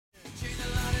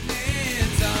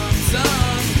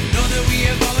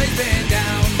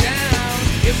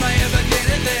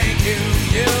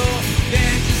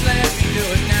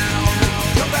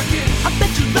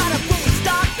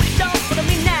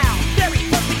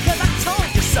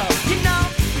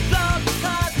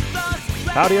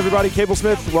Howdy, everybody. Cable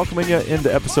Smith welcoming you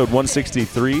into episode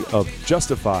 163 of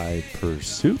Justified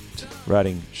Pursuit.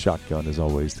 Riding shotgun, as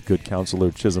always, the good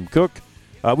counselor Chisholm Cook.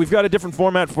 We've got a different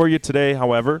format for you today,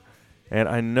 however, and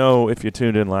I know if you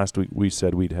tuned in last week, we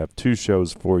said we'd have two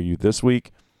shows for you this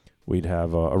week. We'd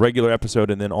have a regular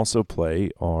episode and then also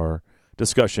play our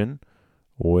discussion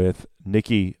with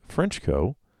Nikki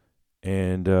Frenchko.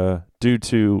 And due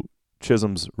to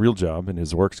Chisholm's real job and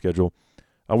his work schedule,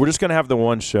 we're just going to have the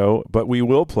one show, but we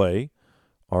will play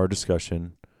our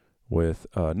discussion with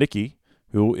Nikki,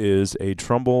 who is a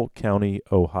Trumball County,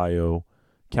 Ohio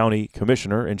County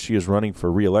Commissioner, and she is running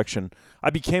for re-election.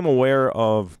 I became aware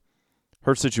of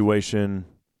her situation,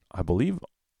 I believe,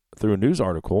 through a news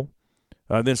article,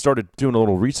 then started doing a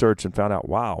little research and found out,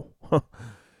 wow,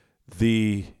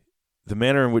 the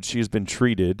manner in which she's been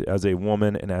treated as a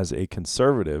woman and as a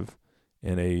conservative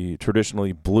in a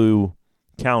traditionally blue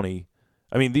county.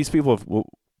 I mean, these people,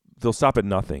 they'll stop at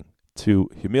nothing to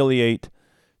humiliate,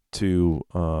 to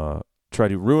try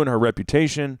to ruin her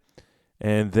reputation,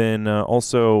 and then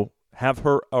also have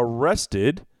her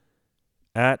arrested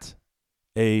at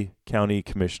a county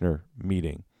commissioner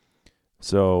meeting.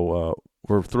 So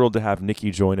we're thrilled to have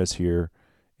Nikki join us here.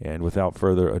 And without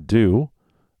further ado,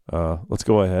 let's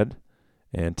go ahead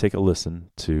and take a listen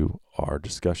to our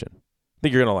discussion. I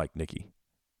think you're going to like Nikki.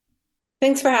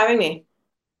 Thanks for having me.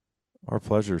 Our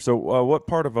pleasure. So what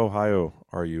part of Ohio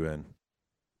are you in?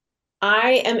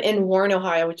 I am in Warren,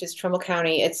 Ohio, which is Trumbull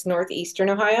County. It's northeastern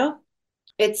Ohio.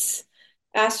 It's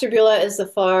Ashtabula is the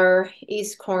far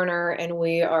east corner, and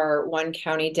we are one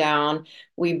county down.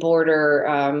 We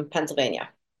border Pennsylvania.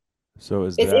 So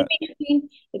is It's that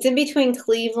in between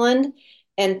Cleveland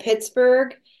and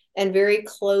Pittsburgh, and very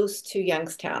close to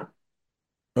Youngstown.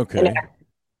 okay?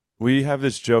 We have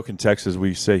this joke in Texas.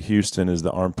 We say Houston is the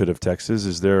armpit of Texas.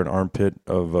 Is there an armpit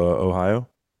of Ohio?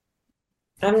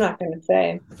 I'm not going to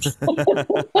say.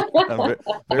 Very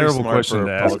Terrible smart question for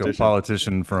to a ask a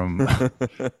politician from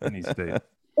any state.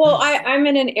 Well, I'm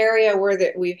in an area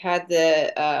where we've had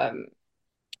the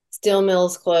steel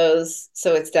mills close,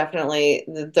 so it's definitely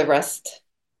the Rust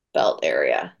Belt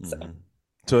area. So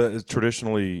So it's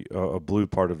traditionally a blue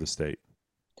part of the state.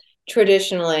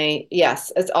 traditionally,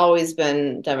 yes, it's always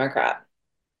been Democrat.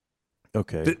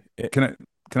 Okay. Can I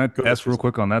Go ahead, ask real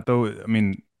quick on that though? I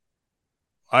mean,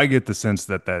 I get the sense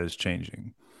that is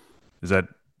changing. Is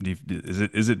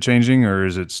it changing, or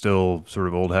is it still sort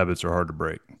of old habits are hard to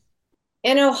break?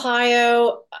 In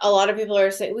Ohio, a lot of people are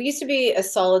saying we used to be a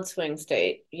solid swing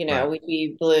state. Right. We'd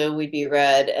be blue, we'd be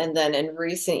red. And then in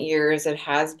recent years, it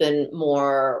has been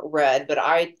more red, but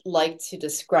I like to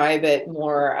describe it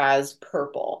more as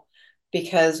purple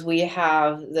because we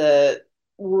have the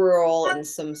rural and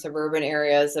some suburban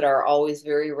areas that are always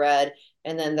very red.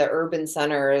 And then the urban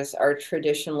centers are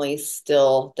traditionally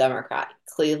still Democrat.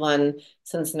 Cleveland,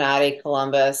 Cincinnati,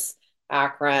 Columbus,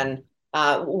 Akron.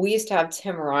 We used to have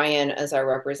Tim Ryan as our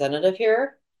representative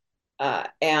here.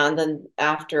 And then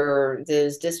after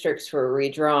those districts were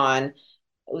redrawn,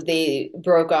 they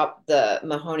broke up the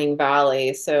Mahoning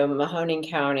Valley. So Mahoning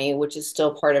County, which is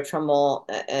still part of Trumbull,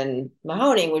 and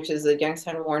Mahoning, which is the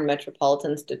Youngstown-Warren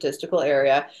Metropolitan Statistical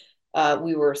Area,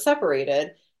 we were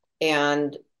separated.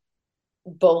 And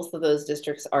both of those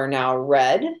districts are now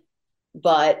red,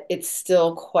 but it's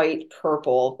still quite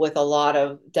purple with a lot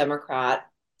of Democrat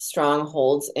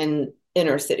strongholds in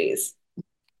inner cities.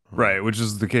 Right, which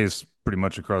is the case pretty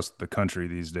much across the country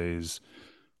these days.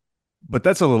 But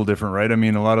that's a little different, right? I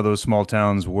mean, a lot of those small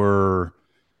towns were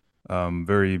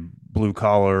very blue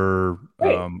collar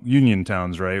Right. union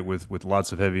towns, right? With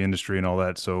lots of heavy industry and all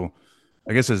that. So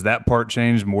I guess has that part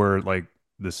changed more, like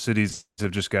the cities have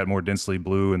just got more densely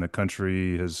blue and the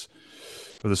country has,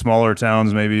 or the smaller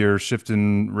towns maybe are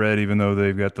shifting red even though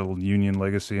they've got the union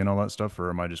legacy and all that stuff, or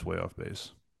am I just way off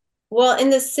base? Well, in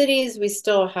the cities, we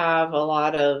still have a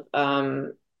lot of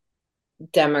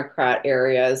Democrat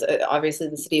areas. Obviously,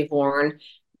 the city of Warren,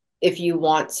 if you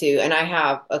want to, and I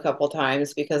have a couple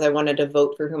times because I wanted to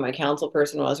vote for who my council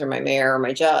person was or my mayor or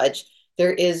my judge,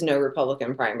 there is no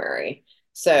Republican primary.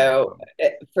 So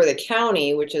for the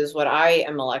county, which is what I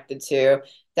am elected to,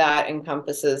 that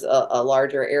encompasses a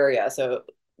larger area. So,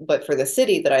 but for the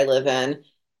city that I live in,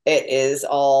 it is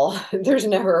all, there's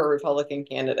never a Republican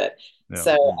candidate. Yeah.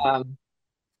 So, and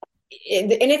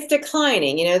it's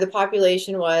declining. The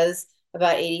population was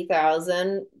about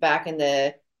 80,000 back in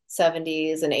the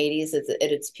 70s and 80s at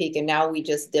its peak, and now we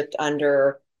just dipped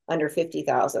under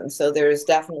 50,000. So there's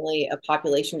definitely a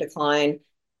population decline,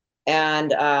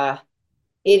 and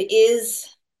it is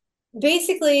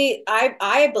Basically,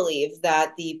 I believe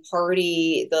that the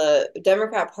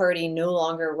Democrat Party no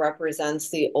longer represents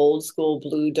the old school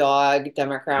blue dog Right.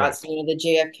 Democrats, the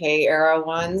JFK era Mhm.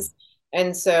 ones.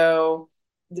 And so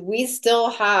we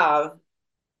still have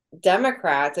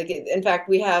Democrats. Like, in fact,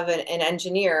 we have an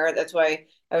engineer. That's why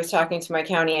I was talking to my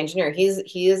county engineer.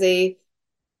 He is a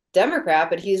Democrat,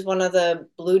 but he's one of the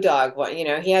blue dog one.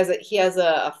 He has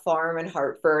a farm in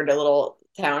Hartford, a little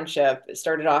township. It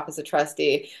started off as a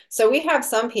trustee. So we have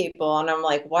some people, and I'm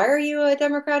like, why are you a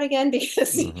Democrat again?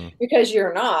 Mhm. Because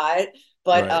you're not.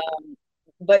 But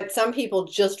Right. some people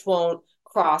just won't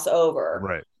cross over.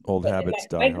 Right. Old But habits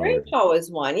my die hard. grandpa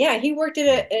was one. Yeah, he worked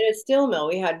at Mm. a steel mill.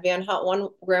 We had one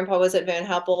grandpa was at Van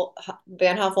Huffel,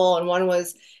 and one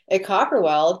was at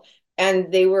Copperweld.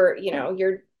 And they were,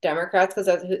 you're Democrats because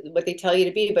that's what they tell you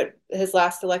to be. But his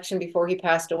last election before he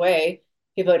passed away,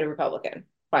 he voted Republican,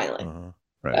 finally. Uh-huh.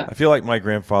 Right. So, I feel like my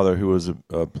grandfather, who was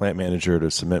a plant manager at a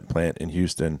cement plant in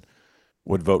Houston,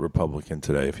 would vote Republican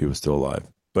today if he was still alive.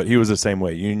 But he was the same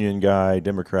way, union guy,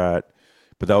 Democrat.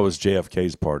 But that was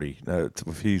JFK's party.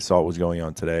 If he saw what was going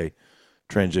on today,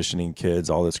 transitioning kids,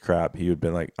 all this crap, he would have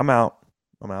been like, "I'm out.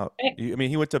 I'm out." I mean,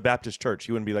 he went to Baptist church.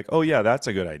 He wouldn't be like, "Oh yeah, that's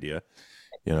a good idea,"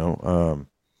 you know.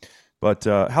 But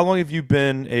how long have you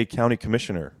been a county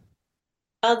commissioner?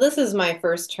 this is my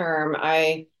first term.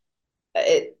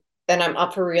 It, and I'm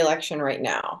up for reelection right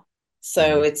now.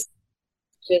 So Hmm. it's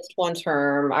just one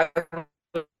term. I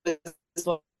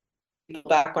was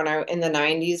back when I in the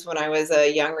 90s when I was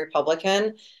a young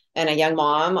Republican and a young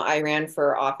mom. I ran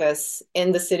for office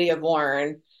in the city of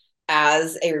Warren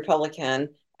as a Republican.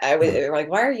 They were like,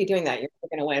 why are you doing that? You're not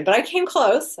going to win. But I came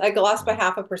close. I lost by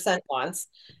 0.5% once.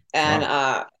 And Wow.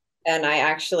 uh and I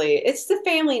actually it's the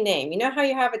family name. You know how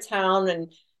you have a town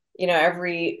and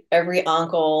every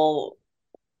uncle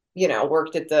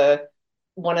worked at the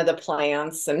one of the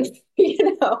plants and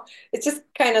it's just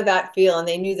kind of that feel and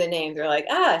they knew the name. They're like,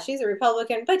 she's a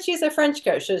Republican, but she's a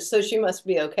Frenchko, so she must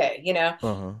be okay.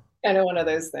 Uh-huh. Kind of one of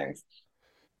those things.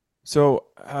 So,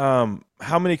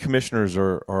 how many commissioners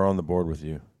are on the board with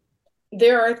you?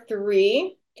 There are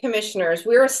three commissioners.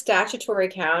 We're a statutory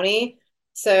county.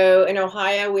 So in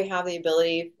Ohio, we have the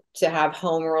ability to have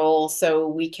home rule. So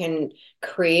we can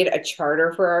create a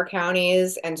charter for our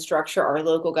counties and structure our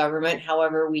local government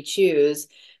however we choose.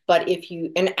 But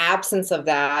in absence of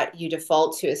that, you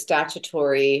default to a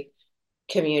statutory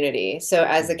community. So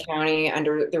as a Mhm. county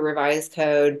under the revised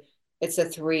code, it's a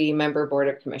three-member board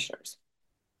of commissioners.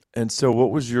 And so,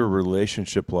 what was your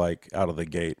relationship like out of the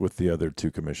gate with the other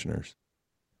two commissioners?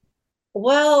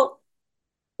 Well,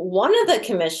 one of the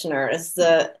commissioners,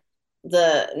 the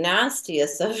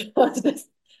nastiest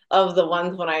of the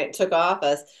ones when I took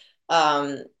office,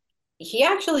 um, he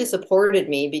actually supported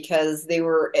me because he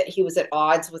was at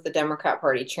odds with the Democrat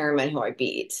Party chairman who I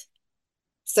beat.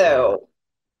 Uh-huh. So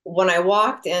when I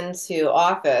walked into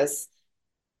office,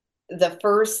 the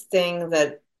first thing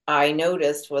that I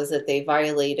noticed was that they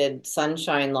violated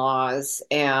sunshine laws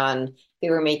and they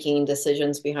were making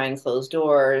decisions behind closed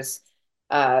doors.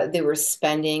 They were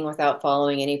spending without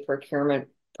following any procurement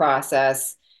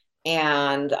process.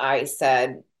 And I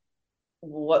said,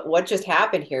 what just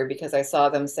happened here? Because I saw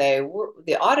them say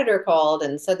the auditor called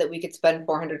and said that we could spend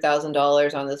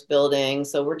 $400,000 on this building,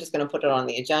 so we're just going to put it on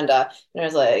the agenda. And I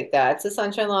was like, that's a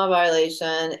sunshine law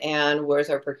violation, and where's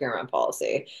our procurement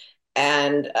policy?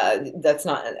 And that's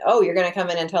not. Oh, you're going to come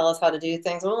in and tell us how to do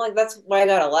things. I'm like, that's why I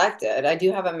got elected. I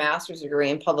do have a master's degree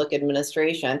in public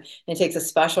administration. And it takes a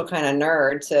special kind of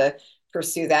nerd to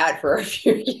pursue that for a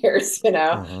few years.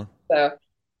 Uh-huh. So.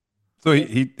 So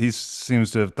he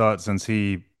seems to have thought since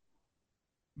he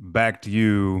backed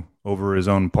you over his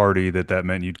own party that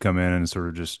meant you'd come in and sort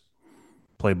of just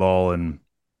play ball and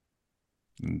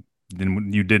then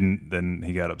when you didn't, then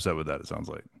he got upset with that, it sounds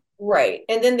like. Right.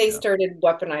 And then they Yeah. started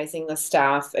weaponizing the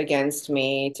staff against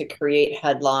me to create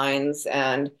headlines.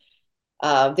 And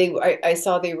I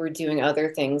saw they were doing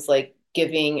other things like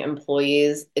giving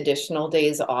employees additional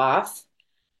days off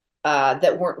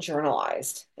that weren't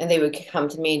journalized. And they would come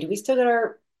to me, do we still get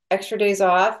our extra days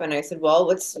off? And I said, well,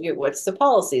 what's the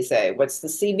policy say? What's the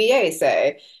CBA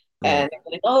say? Right. And they're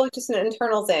like, oh, it's just an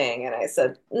internal thing. And I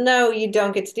said, no, you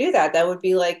don't get to do that. That would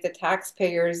be like the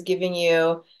taxpayers giving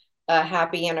you a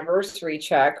happy anniversary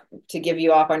check to give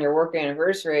you off on your work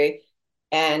anniversary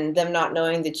and them not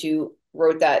knowing that you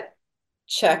wrote that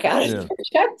check out of Yeah. your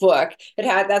checkbook.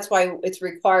 That's why it's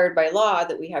required by law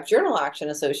that we have journal action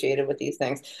associated with these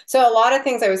things. So a lot of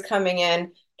things I was coming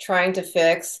in trying to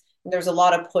fix, there's a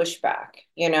lot of pushback,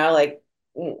 like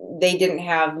they didn't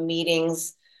have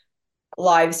meetings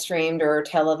live streamed or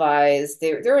televised.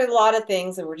 There were a lot of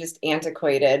things that were just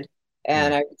antiquated.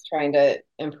 and Yeah. I was trying to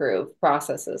improve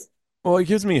processes. Well, it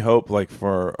gives me hope, like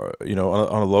for on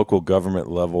a local government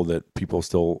level, that people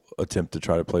still attempt to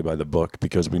try to play by the book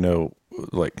because we know,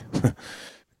 like,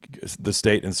 the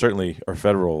state and certainly our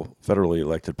federally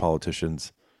elected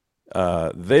politicians,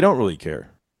 they don't really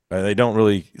care. They don't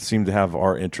really seem to have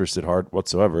our interest at heart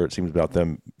whatsoever. It seems about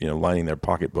them, lining their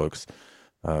pocketbooks.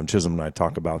 Chisholm and I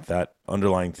talk about that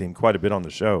underlying theme quite a bit on the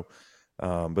show.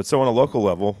 But so on a local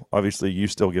level, obviously you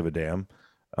still give a damn.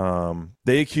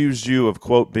 They accused you of,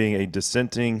 quote, being a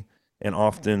dissenting and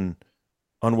often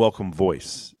unwelcome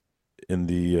voice in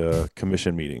the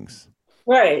commission meetings.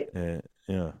 Right.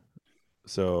 Yeah.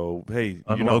 So, hey,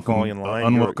 you're not falling Unwelcome, in line.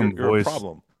 unwelcome You're a voice,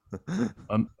 problem.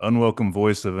 unwelcome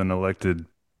voice of an elected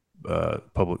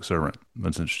public servant.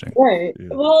 That's interesting. Right. Yeah.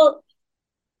 Well,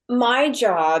 my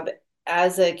job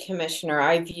as a commissioner,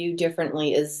 I view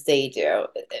differently as they do.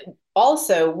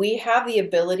 Also, we have the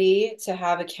ability to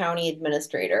have a county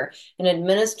administrator. An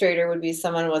administrator would be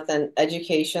someone with an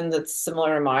education that's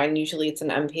similar to mine. Usually it's an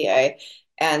MPA,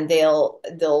 and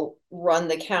they'll run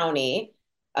the county,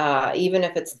 even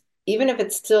if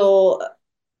it's still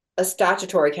a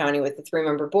statutory county with a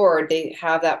three-member board, they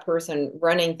have that person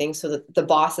running things so that the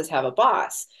bosses have a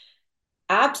boss.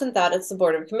 Absent that, it's the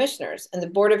Board of Commissioners. And the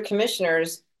Board of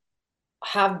Commissioners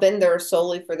have been there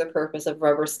solely for the purpose of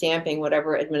rubber stamping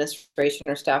whatever administration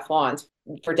or staff wants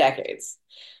for decades.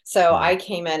 So Mhm. I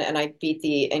came in and I beat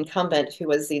the incumbent, who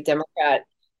was the Democrat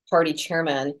Party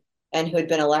chairman and who had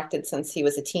been elected since he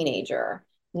was a teenager.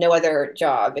 No other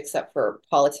job except for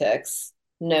politics,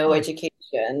 no Hmm.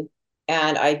 education.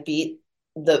 And I beat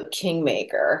the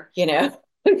kingmaker, Yeah.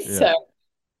 So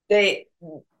they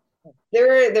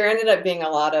there ended up being a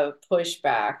lot of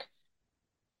pushback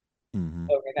Hmm.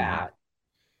 over Hmm. that.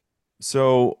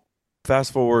 So,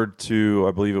 fast forward to,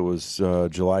 I believe it was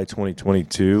July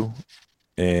 2022,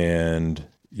 and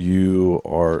you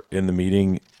are in the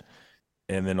meeting,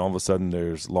 and then all of a sudden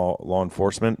there's law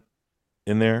enforcement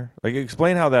in there. Like,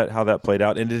 explain how that played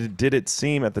out, and did it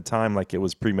seem at the time like it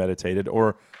was premeditated,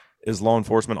 or is law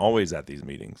enforcement always at these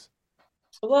meetings?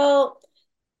 Well,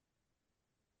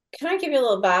 can I give you a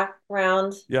little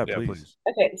background? Yeah, Yeah, please. please.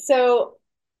 Okay, so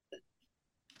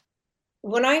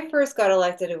when I first got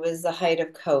elected, it was the height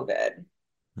of COVID.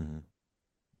 Hmm.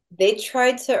 They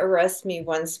tried to arrest me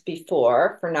once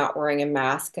before for not wearing a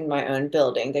mask in my own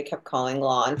building. They kept calling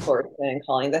law enforcement and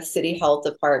calling the city health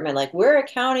department, like, we're a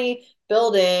county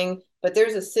building, but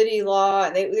there's a city law.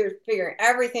 And they were figuring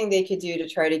everything they could do to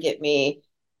try to get me.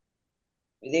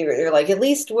 They're like, at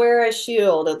least wear a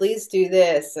shield, at least do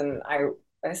this. And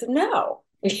I said, no,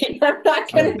 I'm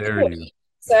not How going to do dare it. you?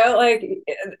 So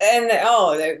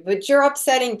like, but you're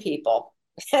upsetting people.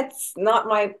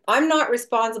 I'm not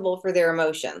responsible for their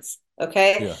emotions.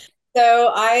 Okay. Yeah.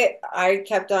 So I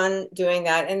kept on doing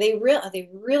that, and they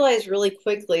realized really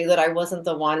quickly that I wasn't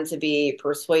the one to be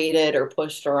persuaded or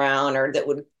pushed around or that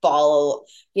would follow.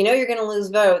 You're going to lose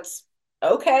votes.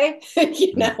 Okay,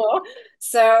 Mm.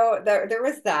 So there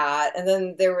was that, and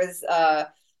then there was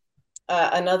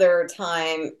another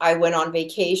time I went on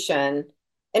vacation,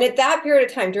 and at that period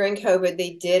of time during COVID,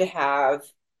 they did have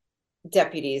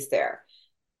deputies there.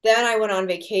 Then I went on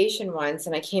vacation once,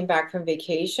 and I came back from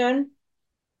vacation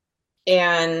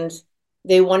and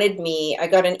they wanted me. I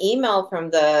got an email from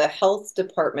the health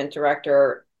department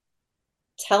director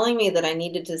telling me that I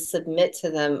needed to submit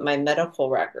to them my medical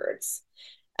records.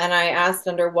 And I asked,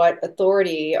 under what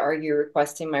authority are you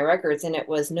requesting my records? And it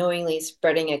was knowingly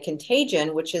spreading a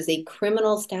contagion, which is a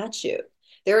criminal statute.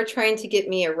 They were trying to get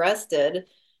me arrested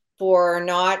for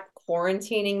not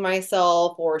quarantining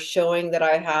myself or showing that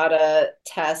I had a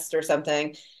test or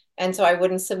something. And so I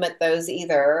wouldn't submit those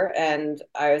either. And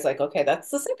I was like, okay, that's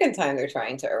the second time they're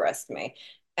trying to arrest me.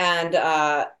 And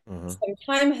Uh-huh. some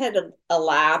time had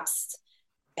elapsed,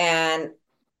 and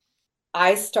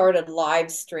I started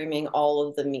live streaming all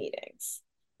of the meetings.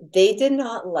 They did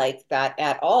not like that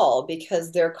at all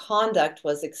because their conduct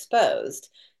was exposed.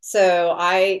 So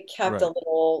I kept a Right.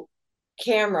 little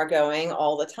camera going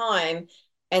all the time,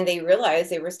 and they realized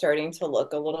they were starting to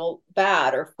look a little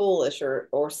bad or foolish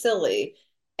or silly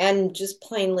and just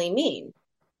plainly mean.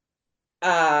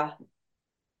 Uh,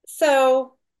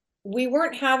 so we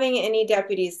weren't having any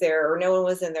deputies there, or no one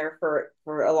was in there for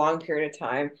a long period of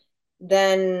time.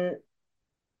 Then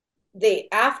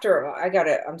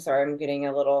I'm sorry, I'm getting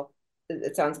a little,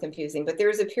 it sounds confusing, but there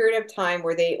was a period of time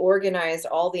where they organized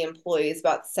all the employees,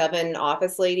 about seven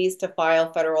office ladies, to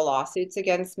file federal lawsuits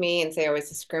against me and say I was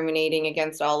discriminating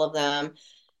against all of them.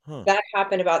 Huh. That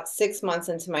happened about 6 months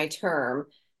into my term.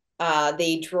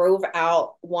 They drove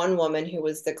out one woman who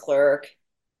was the clerk,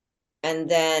 and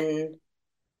then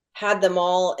had them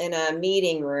all in a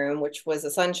meeting room, which was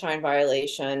a sunshine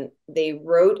violation. They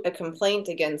wrote a complaint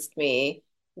against me,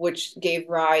 which gave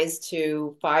rise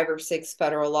to 5 or 6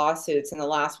 federal lawsuits, and the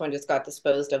last one just got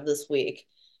disposed of this week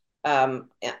on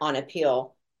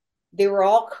appeal. They were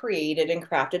all created and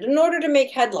crafted in order to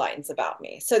make headlines about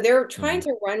me. So they're trying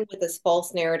to run with this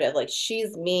false narrative, like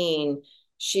she's mean,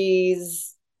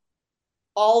 she's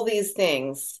all these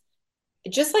things,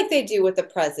 just like they do with the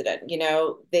president.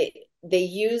 They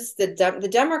use the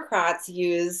Democrats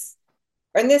use,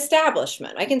 and the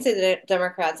establishment. I can say the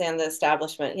Democrats and the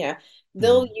establishment.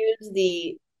 They'll use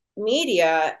the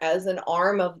media as an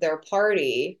arm of their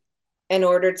party in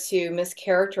order to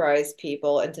mischaracterize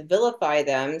people and to vilify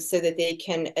them so that they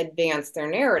can advance their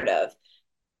narrative.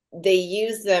 They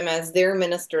use them as their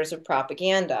ministers of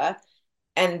propaganda.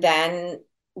 And then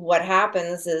what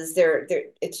happens is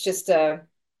it's just a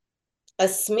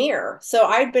smear. So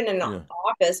I'd been in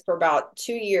office for about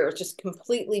 2 years, just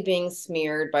completely being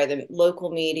smeared by the local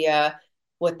media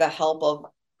with the help of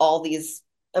all these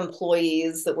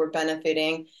employees that were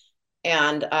benefiting.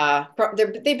 And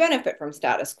they benefit from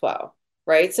status quo,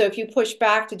 right? So if you push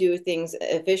back to do things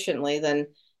efficiently, then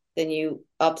you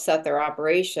upset their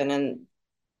operation and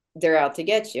they're out to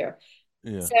get you.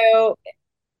 Yeah. So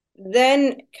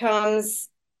then comes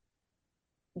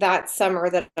that summer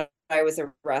that I was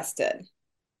arrested.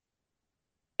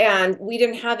 And we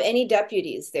didn't have any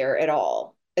deputies there at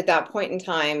all. At that point in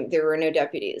time, there were no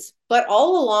deputies. But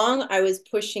all along, I was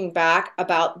pushing back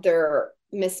about their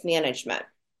mismanagement.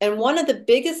 And one of the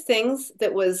biggest things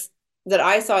that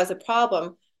I saw as a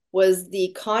problem was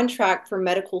the contract for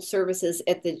medical services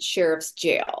at the sheriff's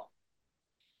jail.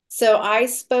 So I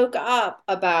spoke up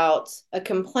about a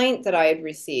complaint that I had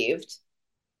received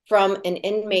from an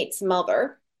inmate's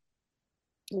mother,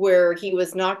 where he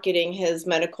was not getting his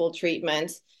medical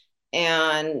treatment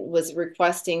and was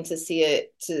requesting to see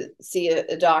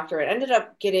a doctor. It ended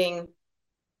up getting,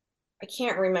 I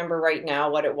can't remember right now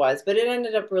what it was, but it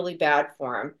ended up really bad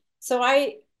for him. So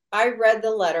I read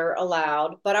the letter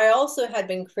aloud, but I also had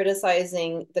been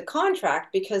criticizing the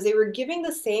contract because they were giving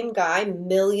the same guy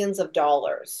millions of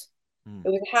dollars. It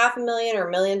was $500,000 or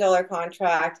 $1 million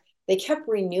contract. They kept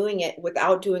renewing it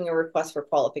without doing a request for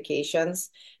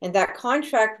qualifications. And that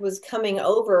contract was coming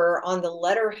over on the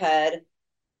letterhead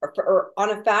or on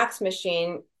a fax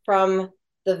machine from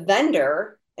the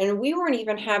vendor. And we weren't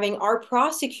even having our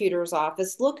prosecutor's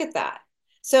office look at that.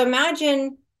 So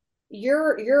imagine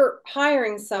you're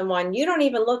hiring someone, you don't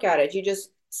even look at it. You just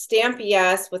stamp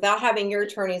yes without having your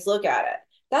attorneys look at it.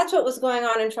 That's what was going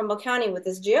on in Trumbull County with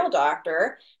this jail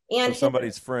doctor. And so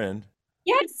somebody's friend.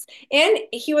 Yes, and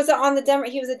he was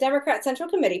he was a Democrat Central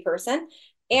Committee person,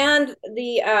 and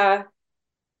the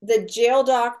jail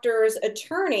doctor's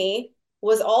attorney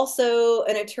was also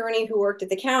an attorney who worked at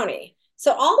the county.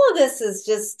 So all of this is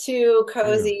just too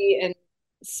cozy and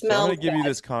smells. So I'm going to give you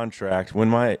this contract. When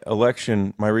my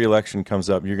re-election comes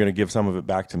up, you're going to give some of it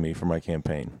back to me for my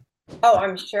campaign. Oh,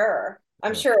 I'm sure.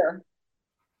 I'm sure.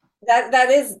 That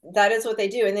is what they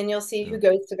do, and then you'll see who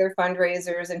goes to their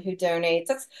fundraisers and who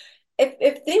donates.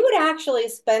 If they would actually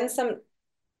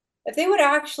if they would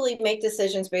actually make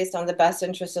decisions based on the best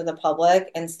interest of the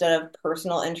public instead of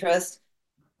personal interest,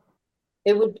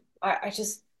 it would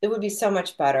be so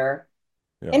much better.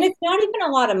 Yeah. And it's not even a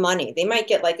lot of money. They might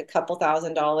get like a couple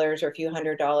 $1,000s or a few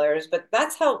 $100s, but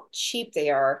that's how cheap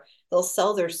they are. They'll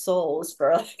sell their souls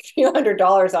for like a few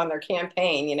 $100s on their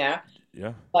campaign,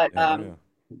 Yeah. But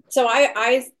so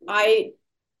I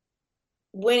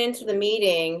went into the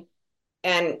meeting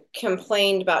and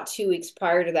complained about 2 weeks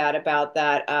prior to that about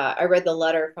that. I read the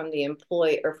letter from the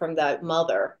employee or from that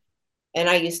mother, and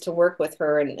I used to work with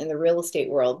her in the real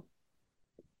estate world.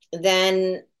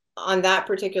 Then on that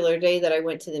particular day that I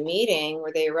went to the meeting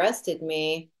where they arrested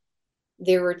me,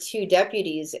 there were 2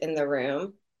 deputies in the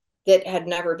room that had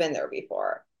never been there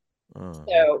before.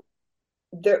 So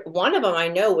one of them I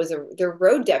know they're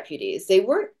road deputies. They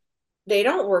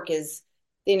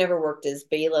never worked as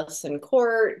bailiffs in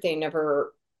court. They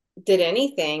never did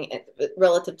anything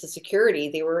relative to security.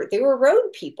 They were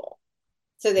road people.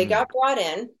 So they got brought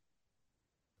in,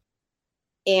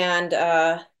 and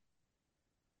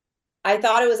I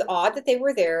thought it was odd that they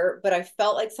were there, but I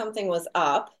felt like something was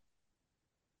up.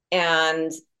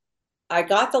 And I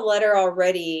got the letter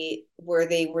already where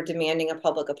they were demanding a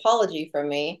public apology from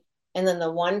me. And then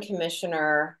the one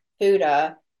commissioner,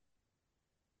 Huda,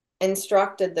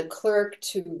 instructed the clerk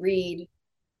to read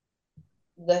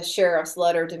the sheriff's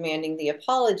letter demanding the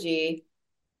apology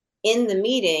in the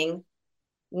meeting,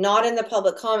 not in the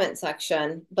public comment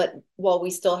section, but while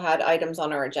we still had items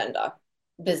on our agenda,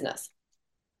 business.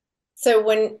 So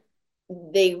when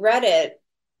they read it.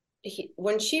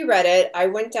 When she read it, I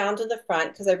went down to the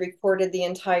front because I recorded the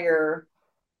entire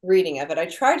reading of it. I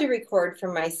tried to record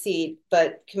from my seat,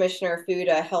 but Commissioner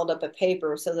Fuda held up a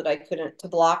paper so that I couldn't,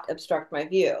 to obstruct my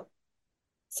view.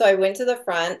 So I went to the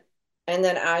front, and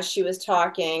then as she was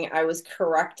talking, I was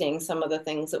correcting some of the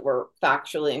things that were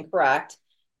factually incorrect.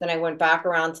 Then I went back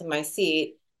around to my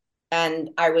seat, and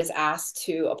I was asked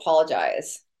to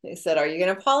apologize. They said, "Are you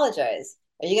going to apologize?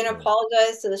 Are you going to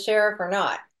apologize to the sheriff or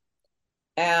not?"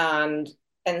 And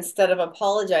instead of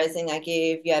apologizing, I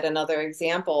gave yet another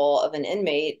example of an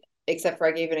inmate, except for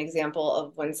I gave an example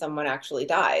of when someone actually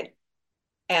died.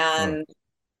 And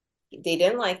they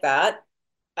didn't like that,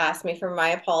 asked me for my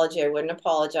apology. I wouldn't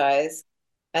apologize.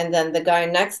 And then the guy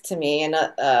next to me, and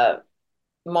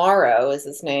Morrow is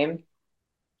his name,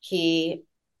 he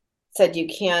said, "You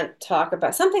can't talk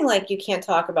about," something like, "You can't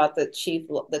talk about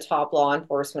the top law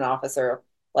enforcement officer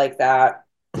like that."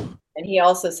 And he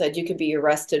also said you could be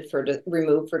arrested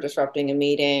removed for disrupting a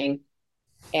meeting.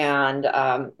 And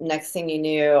next thing you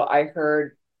knew, I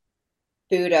heard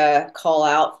Buddha call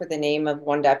out for the name of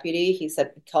one deputy. He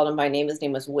said, called him by name. His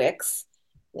name was Wicks.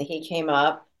 And he came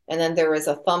up, and then there was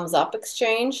a thumbs up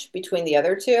exchange between the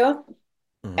other two.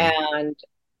 And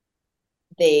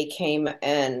they came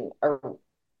and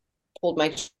pulled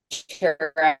my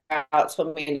chair out,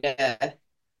 told me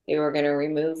they were going to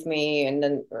remove me, and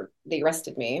then they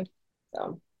arrested me.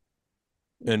 So.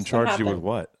 And charged you with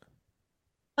what?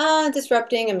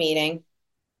 Disrupting a meeting.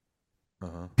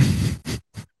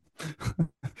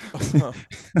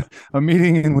 A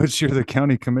meeting in which you're the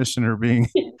county commissioner being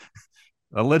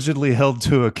allegedly held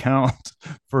to account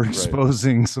for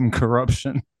exposing some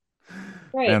corruption.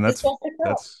 Right. And that's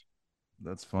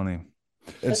funny.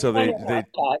 And so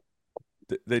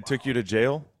they took you to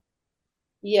jail?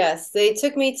 Yes, they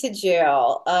took me to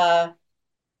jail.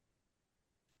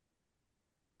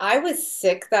 I was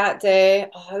sick that day.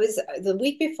 I was the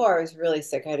week before. I was really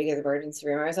sick. I had to get to the emergency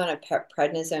room. I was on a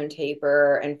prednisone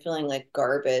taper and feeling like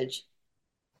garbage.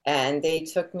 And they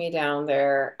took me down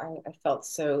there. I felt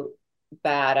so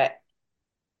bad.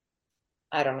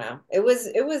 I don't know. It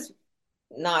was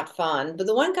not fun. But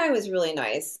the one guy was really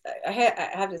nice. I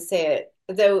have to say it.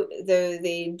 Though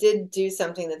they did do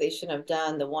something that they shouldn't have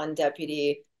done. The one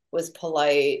deputy was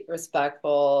polite,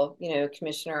 respectful.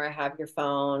 Commissioner, I have your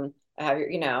phone. I have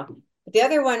But the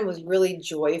other one was really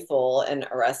joyful in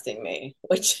arresting me,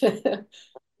 which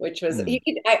was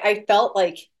I felt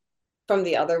like from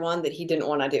the other one that he didn't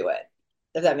want to do it,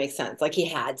 if that makes sense. Like he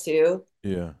had to.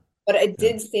 Yeah. But it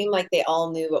did seem like they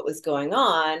all knew what was going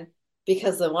on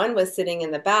because the one was sitting in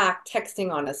the back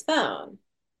texting on his phone.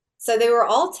 So they were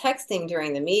all texting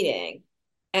during the meeting,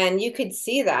 and you could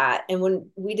see that. And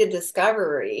when we did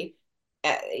discovery,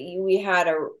 I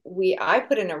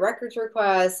put in a records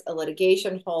request, a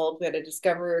litigation hold, we had a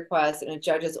discovery request, and a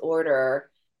judge's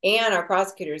order. And our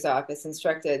prosecutor's office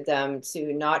instructed them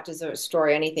to not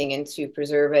destroy anything and to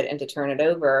preserve it and to turn it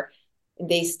over.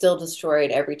 They still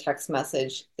destroyed every text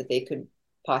message that they could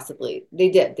possibly. They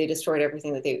did. They destroyed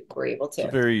everything that they were able to. It's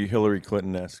a very Hillary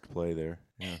Clinton-esque play there.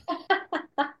 Yeah.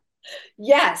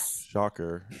 Yes.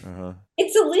 Shocker.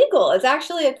 It's illegal. It's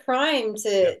actually a crime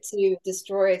to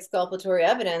destroy exculpatory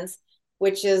evidence,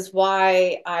 which is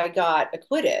why I got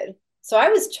acquitted. So I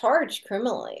was charged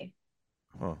criminally.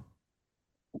 Huh.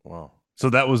 Wow. So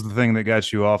that was the thing that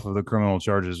got you off of the criminal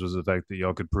charges, was the fact that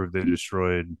y'all could prove they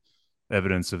destroyed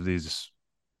evidence of these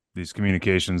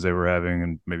communications they were having,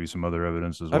 and maybe some other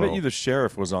evidence as well. I bet you the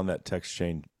sheriff was on that text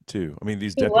chain too. I mean,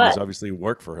 these deputies obviously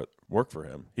work for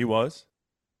him. He was.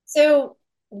 So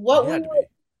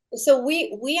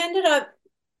we ended up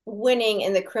winning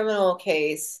in the criminal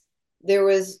case.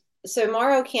 Mauro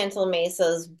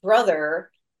Cantalmesa's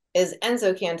brother is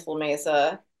Enzo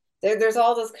Cantalmesa. There's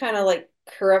all this kind of like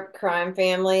corrupt crime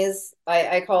families,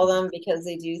 I call them, because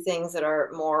they do things that are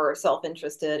more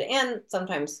self-interested and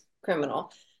sometimes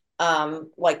criminal,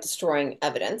 like destroying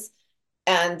evidence.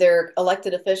 And they're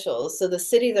elected officials. So the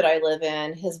city that I live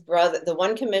in, his brother, the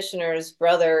one commissioner's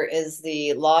brother, is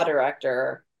the law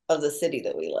director of the city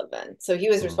that we live in. So he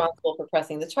was responsible for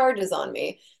pressing the charges on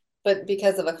me. But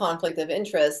because of a conflict of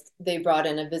interest, they brought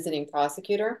in a visiting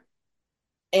prosecutor.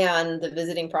 And the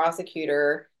visiting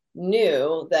prosecutor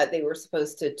knew that they were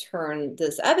supposed to turn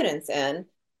this evidence in,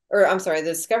 or I'm sorry,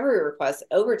 the discovery request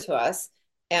over to us.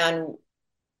 And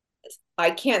I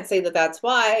can't say that that's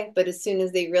why, but as soon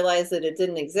as they realized that it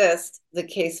didn't exist, the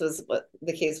case was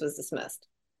dismissed.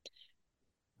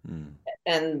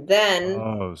 And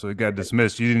then so it got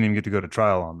dismissed. You didn't even get to go to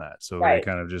trial on that. So they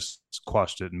kind of just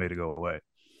quashed it and made it go away.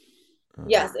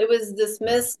 Yes, it was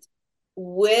dismissed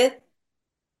with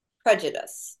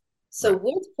prejudice. So Right.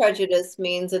 with prejudice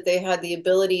means that they had the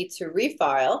ability to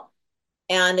refile,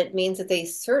 and it means that they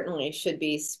certainly should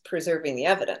be preserving the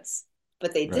evidence.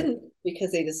 But they Right. didn't,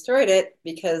 because they destroyed it,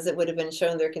 because it would have been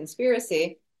shown their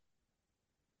conspiracy.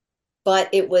 But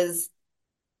it was,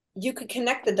 you could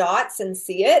connect the dots and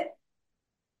see it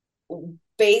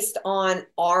based on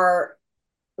our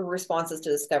responses to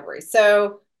discovery.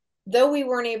 So though we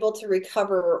weren't able to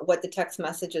recover what the text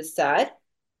messages said,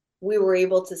 we were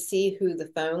able to see who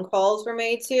the phone calls were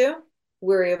made to.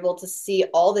 We were able to see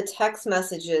all the text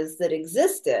messages that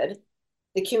existed,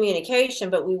 the communication,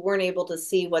 but we weren't able to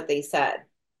see what they said.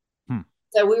 Hmm.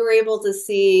 So we were able to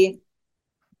see,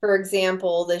 for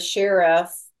example, the sheriff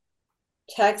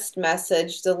text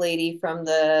messaged the lady from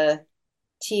the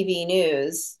TV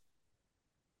news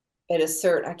at a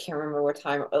certain, I can't remember what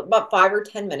time, about 5 or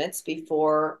 10 minutes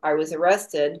before I was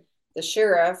arrested. The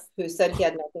sheriff, who said he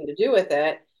had nothing to do with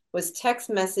it, was text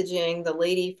messaging the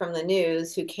lady from the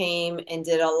news who came and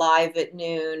did a live at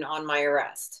noon on my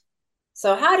arrest.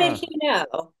 So how did Huh. he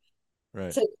know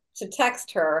Right. to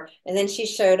text her? And then she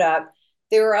showed up.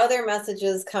 There were other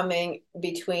messages coming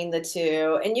between the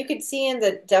two. And you could see in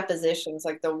the depositions,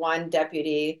 like the one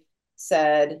deputy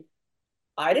said,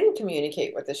 I didn't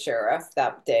communicate with the sheriff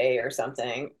that day or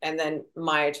something. And then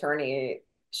my attorney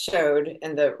showed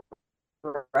in the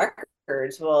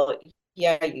records, well,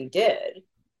 yeah, you did.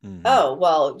 Mm-hmm. Oh,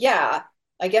 well, yeah,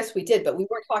 I guess we did, but we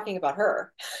weren't talking about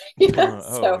her. Oh,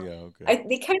 So yeah. Okay.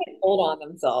 they kind of told on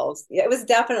themselves. Yeah, it was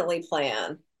definitely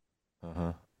planned.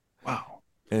 Uh-huh. Wow.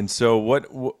 And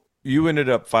so you ended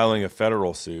up filing a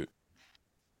federal suit,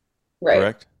 Right,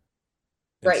 correct?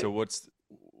 And right. so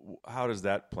how does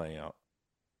that play out?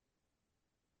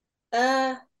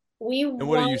 Uh, we And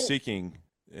what are won. you seeking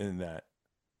in that?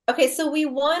 Okay, so we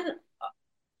won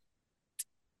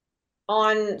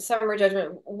on summary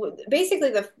judgment.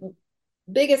 Basically, the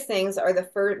biggest things are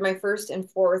my first and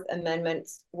fourth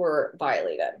amendments were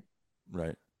violated,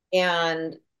 Right.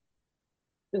 and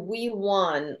we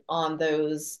won on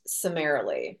those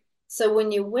summarily. So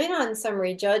when you win on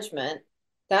summary judgment,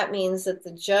 that means that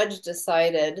the judge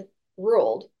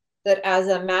ruled that as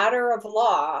a matter of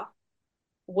law,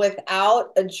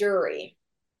 without a jury,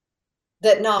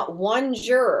 that not one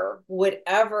juror would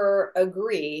ever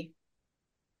agree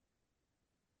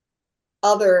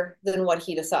other than what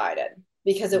he decided,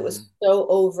 because it Mm-hmm. was so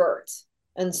overt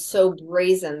and so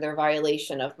brazen, their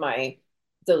violation of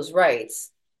those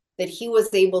rights, that he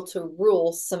was able to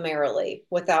rule summarily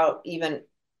without even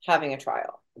having a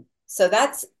trial. So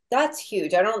that's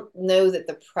huge. I don't know that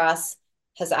the press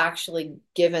has actually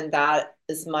given that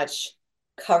as much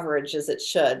coverage as it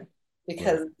should, Right.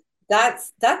 because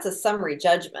that's a summary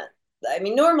judgment. I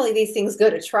mean, normally these things go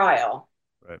to trial.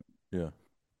 Right. Yeah.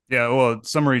 Yeah. Well,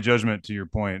 summary judgment to your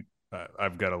point,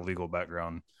 I've got a legal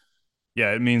background.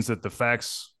 Yeah. It means that the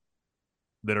facts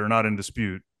that are not in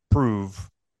dispute prove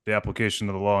the application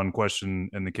of the law in question,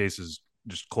 and the case is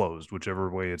just closed, whichever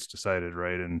way it's decided.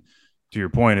 Right. And to your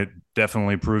point, it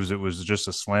definitely proves it was just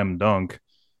a slam dunk.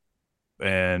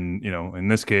 And, in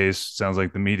this case, sounds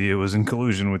like the media was in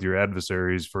collusion with your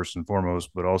adversaries first and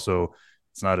foremost, but also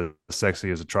it's not as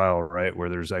sexy as a trial, right? Where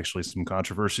there's actually some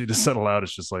controversy to settle out.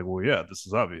 It's just like, well, yeah, this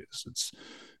is obvious.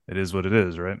 It is what it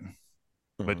is, right?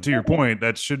 But Uh-huh. to your point,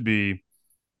 it's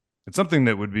something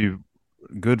that would be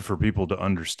good for people to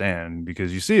understand,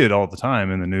 because you see it all the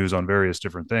time in the news on various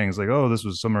different things, like, oh, this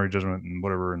was summary judgment and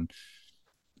whatever. And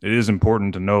it is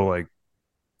important to know, like,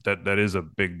 that is a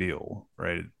big deal,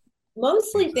 right?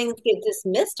 Mostly things get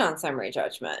dismissed on summary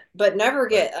judgment, but never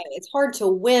Right. it's hard to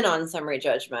win on summary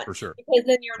judgment, For sure. because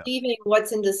then you're Yeah. leaving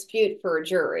what's in dispute for a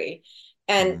jury.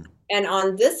 And Mm-hmm. and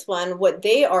on this one, what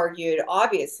they argued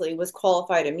obviously was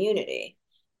qualified immunity.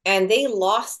 And they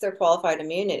lost their qualified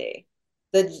immunity.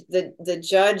 The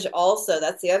judge also,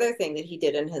 that's the other thing that he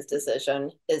did in his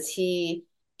decision, is he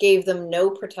gave them no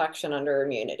protection under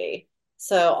immunity.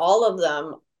 So all of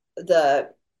them,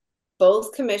 the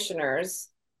both commissioners,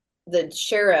 the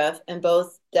sheriff, and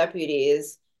both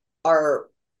deputies are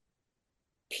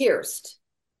pierced.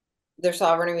 Their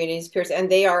sovereign immunity is pierced,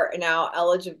 and they are now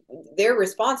eligible. They're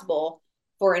responsible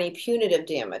for any punitive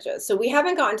damages. So we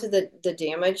haven't gotten to the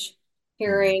damage Mm-hmm.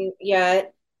 hearing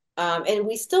yet. And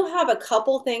we still have a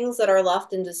couple things that are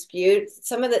left in dispute.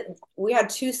 We had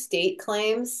two state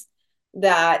claims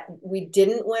that we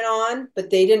didn't win on, but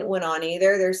they didn't win on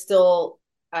either. They're still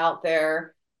out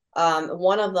there.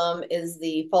 One of them is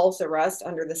the false arrest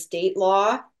under the state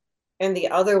law, and the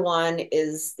other one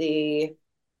is the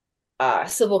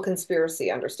civil conspiracy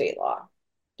under state law.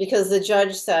 Because the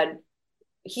judge said,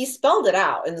 he spelled it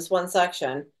out in this one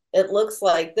section. It looks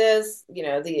like this,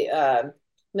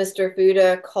 Mr.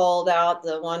 Fuda called out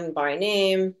the one by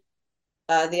name.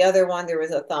 The other one, there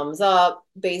was a thumbs up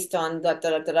based on da,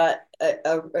 da, da,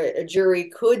 da, a jury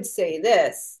could say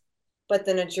this, but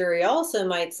then a jury also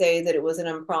might say that it was an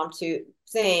impromptu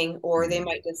thing, or they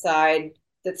might decide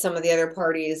that some of the other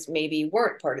parties maybe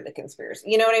weren't part of the conspiracy.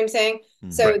 You know what I'm saying?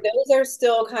 So Right. those are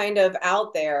still kind of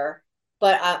out there,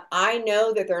 but I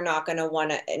know that they're not going to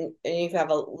want to, and you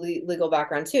have a legal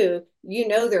background too, you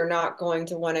know they're not going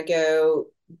to want to go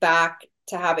back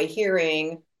to have a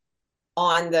hearing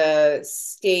on the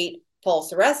state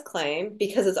false arrest claim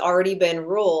because it's already been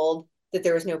ruled that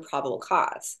there was no probable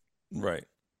cause. Right.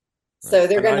 So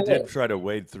they're And I going did try to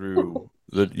wade through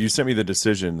you sent me the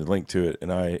decision, the link to it,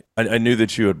 and I knew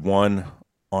that you had won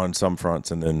on some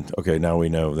fronts, and then okay, now we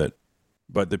know that.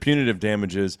 But the punitive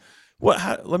damages,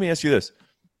 let me ask you this.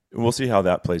 We'll see how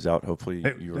that plays out. Hopefully,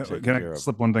 you were taken Can care I of.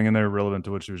 slip one thing in there relevant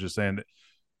to what you were just saying?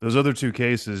 Those other two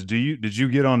cases, did you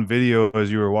get on video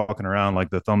as you were walking around, like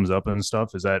the thumbs up and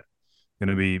stuff? Is that going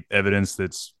to be evidence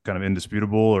that's kind of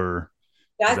indisputable, or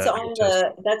is that's that like on a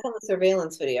test? the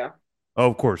surveillance video. Oh,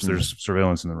 of course, Mhm. there's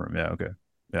surveillance in the room. Yeah, okay,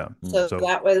 yeah. So So,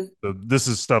 that was so this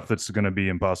is stuff that's going to be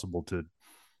impossible to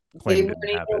they claim weren't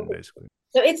didn't happen, able. basically.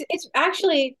 So it's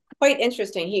actually quite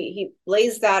interesting. He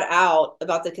lays that out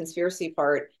about the conspiracy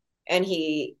part, and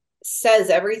he says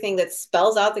everything that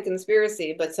spells out the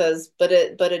conspiracy, but says but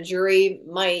a jury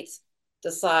might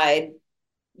decide,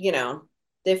 you know,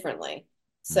 differently.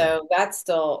 So that's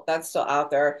still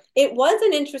out there. It was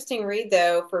an interesting read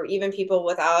though for even people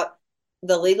without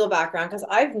the legal background because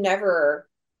I've never,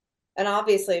 and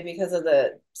obviously because of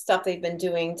the stuff they've been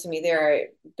doing to me there,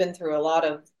 I've been through a lot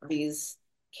of these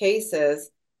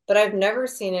cases, but I've never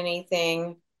seen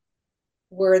anything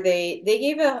where they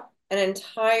gave an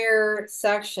entire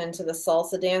section to the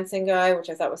salsa dancing guy, which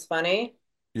I thought was funny.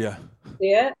 Yeah.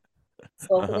 See it?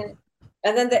 Salsa Uh-huh. dancing.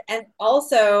 And then and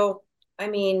also, I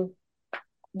mean,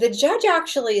 the judge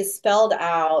actually spelled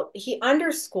out, he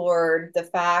underscored the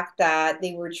fact that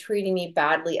they were treating me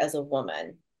badly as a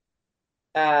woman.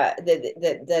 That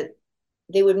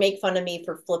they would make fun of me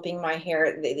for flipping my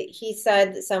hair. He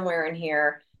said somewhere in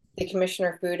here, the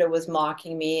Commissioner Fuda was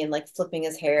mocking me and like flipping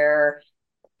his hair.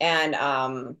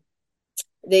 And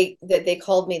they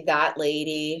called me that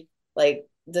lady, like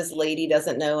this lady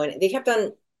doesn't know. And they kept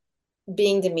on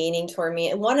being demeaning toward me.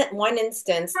 And one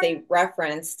instance they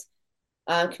referenced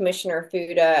Commissioner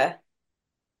Fuda.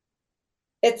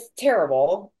 It's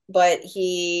terrible, but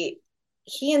he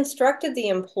instructed the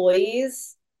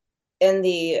employees in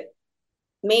the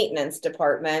maintenance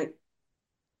department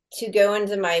to go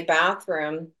into my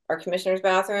bathroom, our commissioner's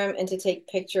bathroom, and to take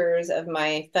pictures of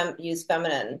my used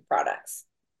feminine products.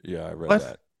 Yeah, I read What?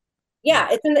 that. Yeah,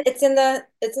 I'm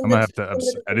gonna have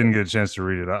to. I didn't get a chance to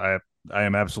read it. I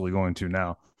am absolutely going to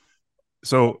now.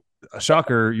 So,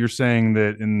 shocker, you're saying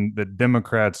that the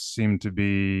Democrats seem to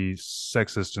be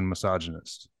sexist and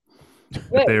misogynist, that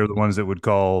right, they are the ones that would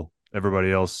call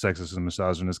everybody else sexist and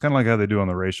misogynist, kind of like how they do on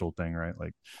the racial thing, right?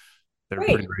 Like they're right.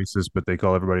 pretty racist, but they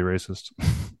call everybody racist.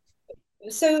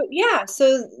 So yeah,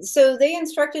 so they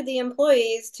instructed the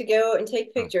employees to go and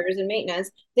take pictures and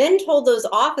maintenance, then told those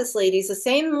office ladies, the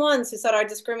same ones who said I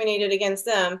discriminated against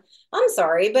them, I'm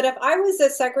sorry, but if I was a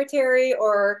secretary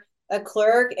or a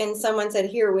clerk and someone said,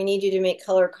 here, we need you to make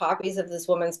color copies of this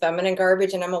woman's feminine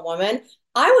garbage and I'm a woman,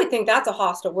 I would think that's a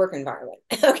hostile work environment.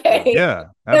 Okay. Yeah,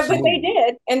 So, but they absolutely.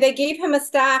 did, and they gave him a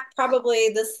stack, probably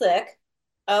this thick,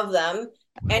 of them,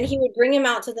 and he would bring him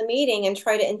out to the meeting and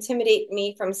try to intimidate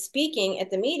me from speaking at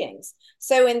the meetings.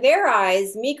 So in their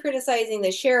eyes, me criticizing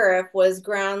the sheriff was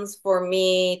grounds for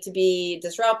me to be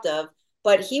disruptive,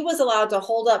 but he was allowed to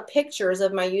hold up pictures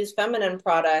of my used feminine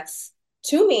products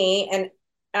to me and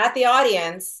at the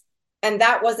audience, and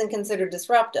that wasn't considered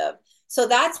disruptive. So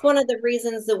that's one of the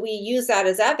reasons that we use that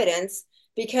as evidence,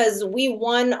 because we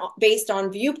won based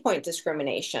on viewpoint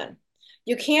discrimination.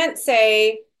 You can't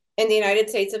say in the United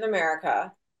States of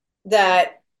America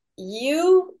that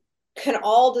you can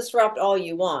all disrupt all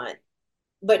you want,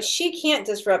 but she can't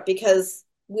disrupt because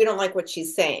we don't like what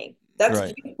she's saying. That's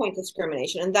Right. viewpoint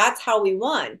discrimination, and that's how we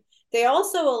won. They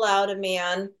also allowed a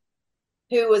man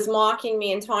who was mocking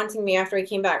me and taunting me after he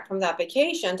came back from that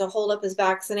vacation to hold up his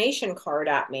vaccination card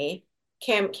at me.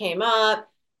 Came up,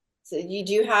 so you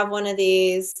do have one of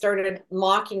these, started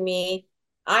mocking me.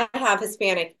 I have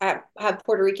Hispanic, I have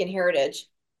Puerto Rican heritage,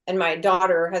 and my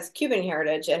daughter has Cuban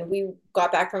heritage. And we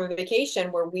got back from a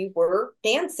vacation where we were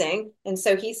dancing. And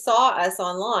so he saw us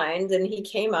online, then he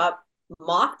came up,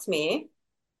 mocked me,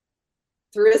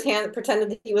 threw his hand, pretended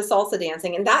that he was salsa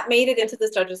dancing, and that made it into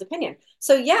this judge's opinion.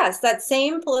 So yes, that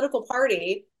same political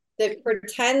party that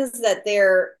pretends that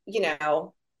they're, you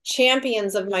know,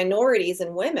 champions of minorities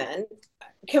and women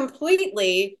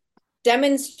completely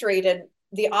demonstrated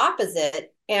the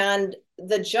opposite. And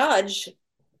the judge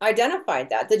identified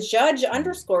that. The judge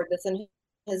underscored this in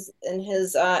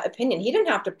his opinion. He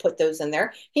didn't have to put those in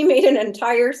there. He made an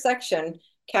entire section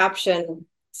caption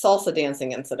salsa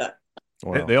dancing incident.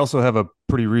 Wow. They also have a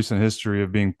pretty recent history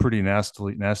of being pretty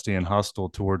nasty and hostile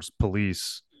towards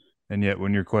police. And yet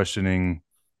when you're questioning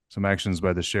some actions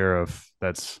by the sheriff,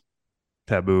 that's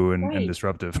taboo and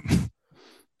disruptive.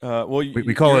 Well,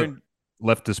 we call it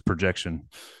leftist projection.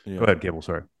 Yeah. Go ahead, Cable.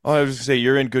 Sorry. Oh, I was just going to say,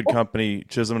 you're in good company.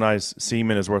 Chisholm and I's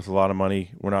semen is worth a lot of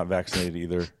money. We're not vaccinated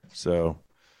either. So,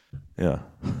 yeah.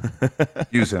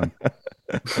 Use him.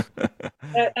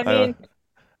 I mean,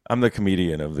 I'm the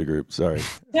comedian of the group. Sorry.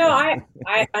 No, I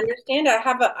understand.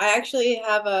 I actually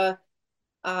have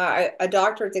a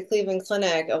doctor at the Cleveland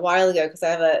Clinic a while ago because I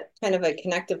have a kind of a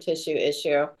connective tissue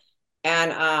issue,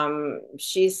 and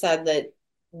she said that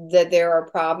there are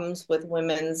problems with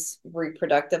women's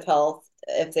reproductive health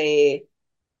if they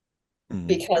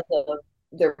because of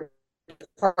their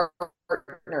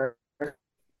partner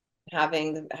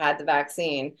having had the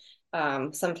vaccine,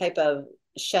 some type of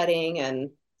shedding, and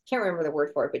can't remember the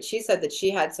word for it, but she said that she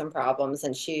had some problems,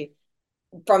 and she,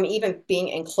 from even being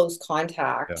in close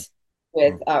contact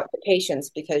with the patients,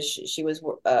 because she was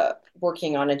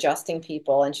working on adjusting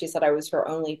people, and she said, I was her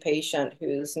only patient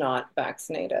who's not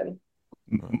vaccinated.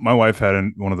 My wife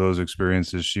had one of those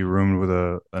experiences. She roomed with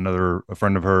a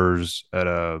friend of hers at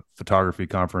a photography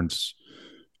conference.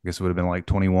 I guess it would have been like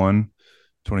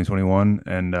 2021.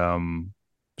 And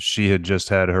she had just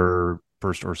had her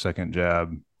first or second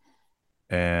jab.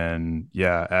 And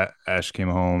yeah, Ash came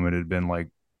home. It had been like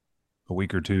a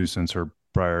week or two since her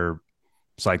prior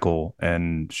cycle,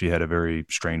 and she had a very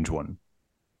strange one,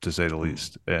 to say the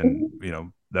least. And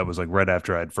that was like right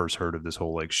after I'd first heard of this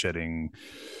whole like shedding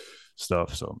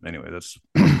stuff. So anyway,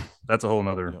 that's a whole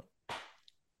nother legit.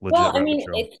 Well, I mean,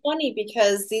 it's funny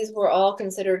because these were all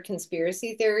considered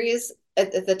conspiracy theories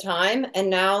at the time, and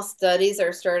now studies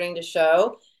are starting to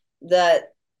show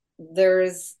that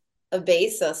there's a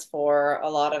basis for a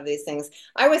lot of these things.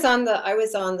 I was on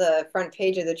the front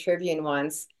page of the Tribune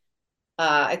once.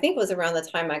 I think it was around the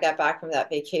time I got back from that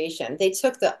vacation. They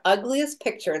took the ugliest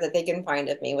picture that they can find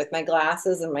of me with my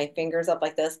glasses and my fingers up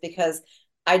like this because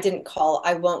I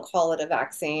won't call it a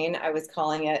vaccine. I was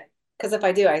calling it, because if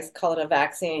I do, I call it a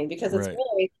vaccine because it's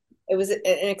really, it was an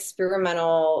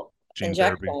experimental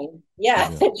injection. Therapy.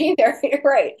 Yeah, gene therapy,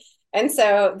 right. And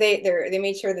so they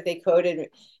made sure that they quoted,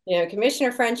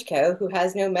 Commissioner Frenchko, who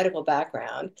has no medical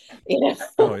background.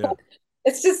 Oh yeah.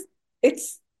 It's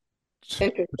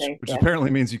interesting. Which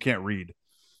apparently means you can't read.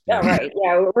 Yeah, right.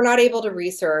 Yeah, we're not able to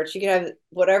research. You can have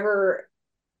whatever.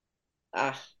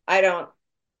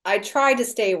 I tried to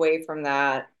stay away from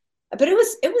that, but it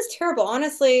was terrible.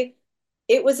 Honestly,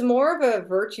 it was more of a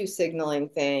virtue signaling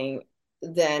thing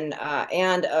than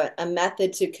and a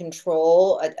method to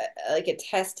control, like a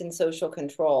test in social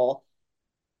control.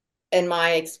 In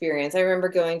my experience, I remember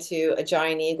going to a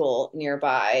Giant Eagle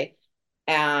nearby,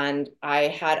 and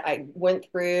I went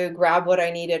through, grabbed what I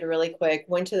needed really quick,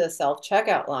 went to the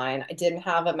self-checkout line. I didn't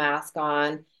have a mask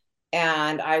on,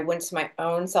 and I went to my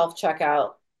own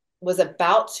self-checkout, was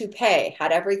about to pay,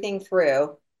 had everything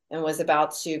through, and was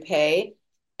about to pay.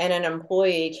 And an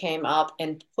employee came up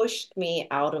and pushed me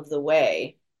out of the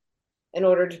way in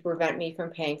order to prevent me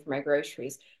from paying for my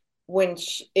groceries.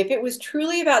 If it was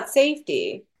truly about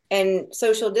safety and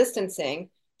social distancing,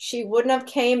 she wouldn't have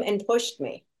came and pushed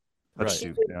me.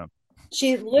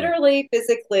 She literally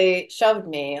physically shoved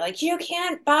me, like, you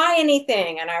can't buy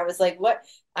anything. And I was like, what?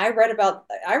 I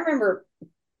remember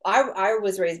I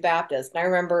was raised Baptist, and I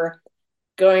remember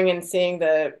going and seeing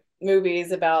the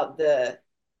movies about the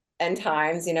end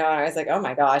times, and I was like, oh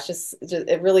my gosh, just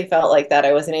it really felt like that.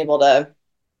 I wasn't able to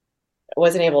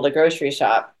grocery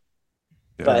shop.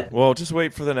 Yeah. But well, just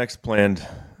wait for the next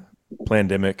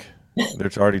pandemic.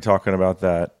 They're already talking about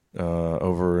that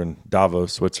over in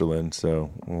Davos, Switzerland.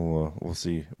 So we'll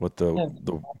see what the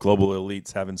global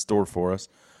elites have in store for us.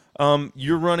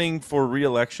 You're running for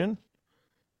re-election?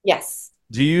 Yes.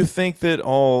 Do you think that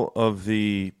all of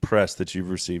the press that you've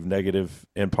received, negative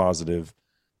and positive,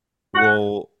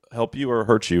 will help you or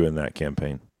hurt you in that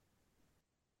campaign?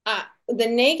 The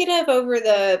negative over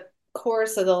the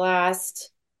course of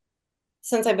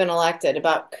since I've been elected,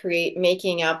 about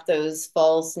making up those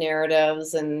false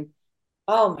narratives, and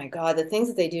oh my God, the things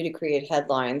that they do to create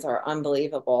headlines are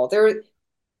unbelievable. Can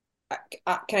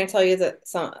I tell you that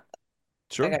some?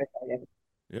 Sure. I gotta tell you.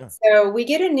 Yeah. So we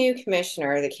get a new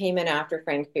commissioner that came in after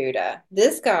Frank Fuda.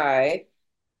 This guy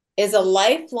is a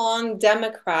lifelong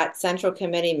Democrat Central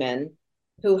Committeeman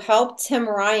who helped Tim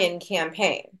Ryan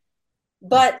campaign,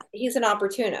 but he's an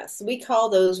opportunist. We call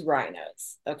those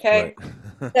rhinos. Okay.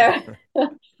 Right.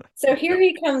 So, so here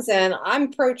he comes in.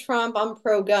 I'm pro-Trump. I'm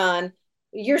pro-gun.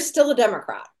 You're still a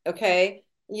Democrat. Okay.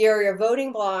 You're a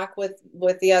voting bloc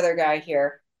with the other guy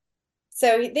here.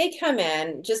 So they come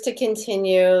in just to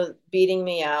continue beating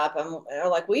me up. I'm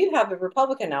like, well, you have a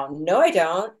Republican now. No, I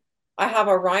don't. I have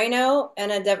a rhino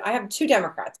and I have two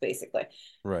Democrats basically.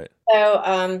 Right.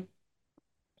 So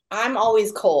I'm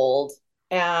always cold,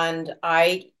 and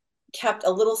I kept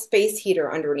a little space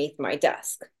heater underneath my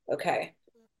desk. Okay.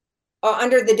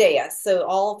 Under the dais. So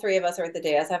all three of us are at the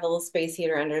dais. I have a little space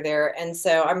heater under there. And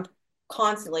so I'm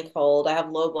constantly cold. I have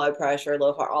low blood pressure,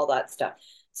 low heart, all that stuff.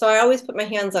 So I always put my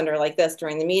hands under like this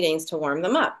during the meetings to warm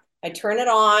them up. I turn it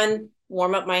on,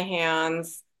 warm up my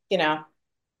hands, you know.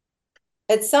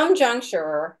 At some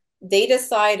juncture, they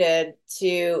decided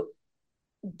to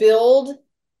build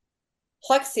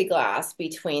plexiglass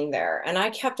between there. And I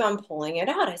kept on pulling it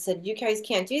out. I said, you guys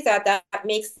can't do that. That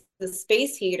makes the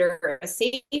space heater a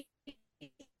safety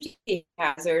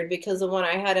hazard, because the one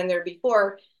I had in there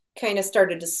before kind of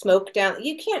started to smoke down.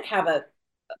 You can't have a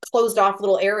closed off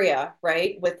little area,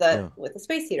 right, with the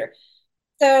space heater.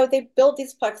 So they built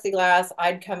these plexiglass.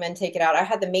 I'd come in, take it out. I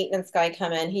had the maintenance guy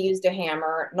come in. He used a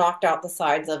hammer, knocked out the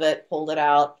sides of it, pulled it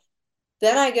out.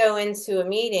 Then I go into a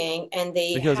meeting and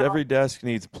they Because have, every desk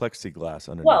needs plexiglass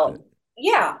underneath well, it.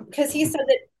 yeah, because he said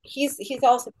that he's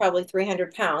also probably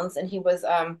 300 pounds, and he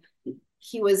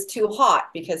was too hot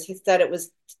because he said it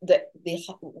was the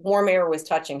warm air was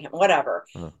touching him, whatever.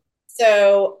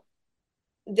 So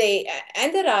they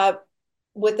ended up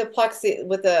with the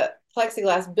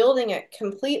plexiglass building a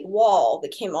complete wall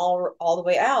that came all the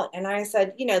way out. And I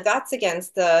said,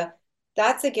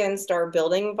 that's against our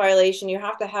building violation. You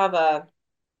have to have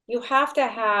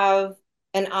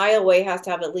an aisleway has to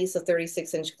have at least a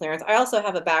 36-inch clearance. I also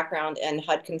have a background in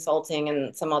HUD consulting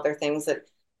and some other things that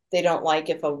they don't like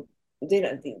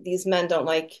these men don't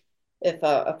like if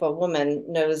a woman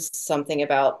knows something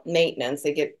about maintenance.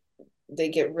 They get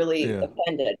really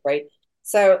offended, right?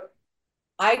 So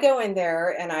I go in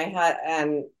there and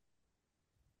I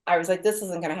was like, this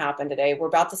isn't going to happen today. We're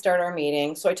about to start our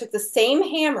meeting. So I took the same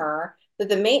hammer that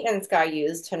the maintenance guy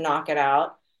used to knock it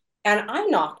out, and I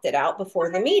knocked it out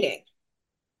before the meeting.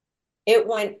 It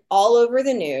went all over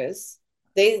the news.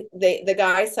 The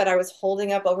guy said I was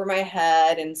holding up over my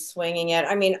head and swinging it.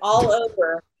 I mean, all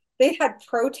over. They had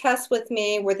protests with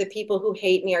me where the people who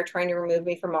hate me are trying to remove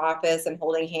me from office and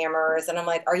holding hammers. And I'm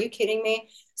like, are you kidding me?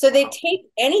 So they take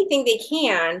anything they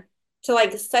can to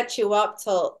like set you up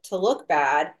to look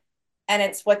bad. And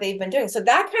it's what they've been doing. So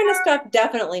that kind of stuff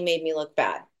definitely made me look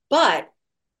bad. But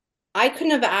I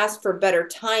couldn't have asked for better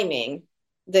timing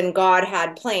than God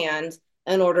had planned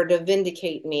in order to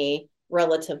vindicate me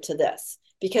relative to this,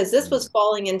 because this was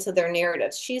falling into their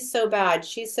narratives. She's so bad.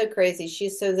 She's so crazy.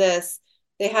 She's so this.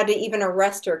 They had to even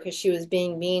arrest her because she was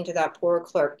being mean to that poor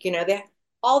clerk. They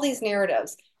all these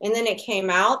narratives. And then it came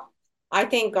out. I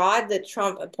thank God that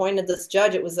Trump appointed this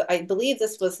judge. I believe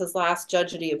this was his last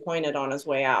judge that he appointed on his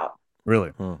way out.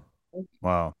 Really?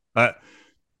 Wow.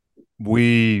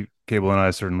 Cable and I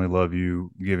certainly love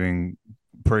you giving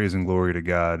praise and glory to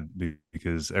God,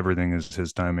 because everything is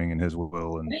his timing and his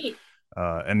will. And, right.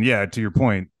 And yeah, to your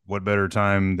point, what better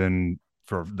time than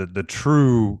for the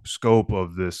true scope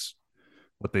of this,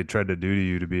 what they tried to do to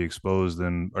you, to be exposed?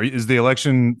 And is the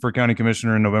election for county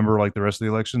commissioner in November like the rest of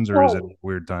the elections, or is it a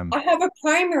weird time? I have a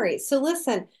primary. So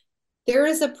listen, there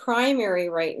is a primary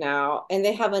right now, and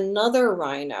they have another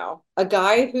rhino, a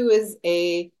guy who is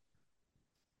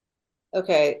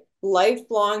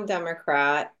lifelong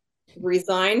Democrat,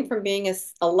 resigned from being an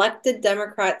elected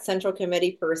Democrat Central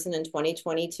Committee person in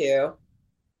 2022,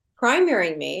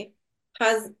 primarying me,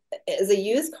 is a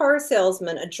used car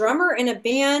salesman, a drummer in a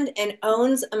band, and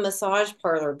owns a massage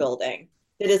parlor building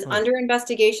that is under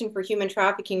investigation for human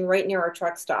trafficking right near our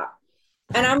truck stop.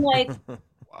 And I'm like,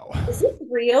 wow, is this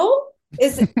real?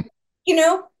 Is it,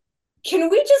 can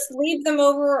we just leave them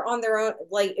over on their own?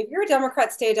 Like, if you're a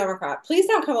Democrat, stay a Democrat. Please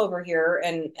don't come over here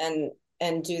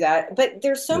and do that. But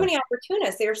there's so many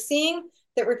opportunists. They're seeing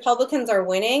that Republicans are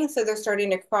winning, so they're starting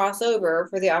to cross over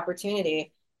for the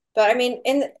opportunity. But I mean,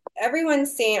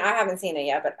 everyone's seen, I haven't seen it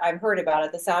yet, but I've heard about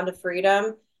it, The Sound of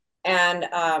Freedom, and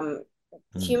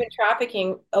human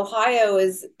trafficking. Ohio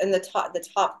is in the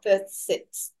top fifth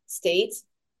state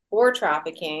for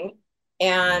trafficking.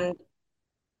 And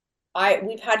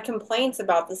we've had complaints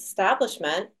about this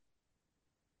establishment.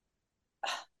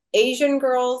 Asian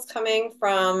girls coming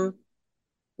from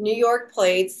New York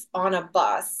plates on a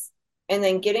bus and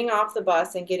then getting off the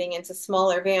bus and getting into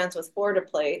smaller vans with Florida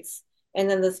plates. And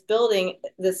then this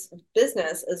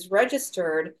business is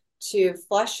registered to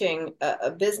Flushing,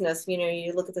 a business.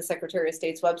 You look at the Secretary of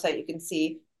State's website, you can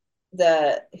see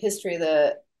the history of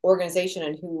the organization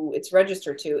and who it's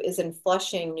registered to is in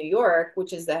Flushing, New York,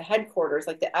 which is the headquarters,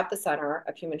 like the epicenter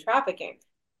of human trafficking.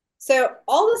 So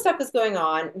all this stuff is going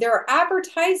on. There are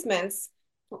advertisements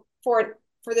for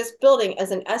this building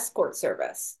as an escort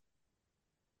service.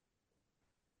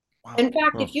 Wow. In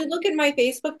fact, if you look at my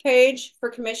Facebook page for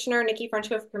Commissioner, Nikki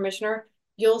Frenchko for Commissioner,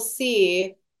 you'll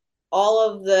see all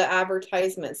of the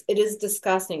advertisements. It is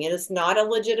disgusting. It is not a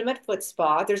legitimate foot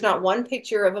spa. There's not one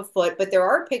picture of a foot, but there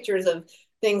are pictures of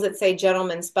things that say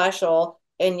gentleman special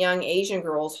and young Asian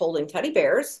girls holding teddy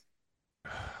bears.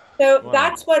 So Wow.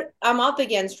 that's what I'm up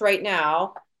against right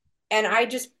now. And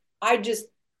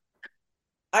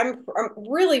I'm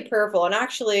really prayerful. And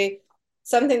actually,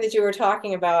 something that you were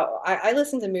talking about, I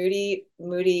listen to Moody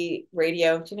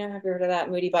Radio. Do you know, have you heard of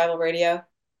that? Moody Bible Radio?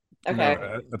 Okay.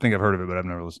 No, I think I've heard of it, but I've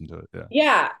never listened to it. Yeah.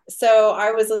 Yeah. So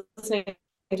I was listening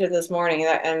to this morning,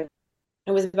 and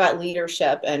it was about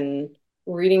leadership and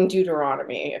reading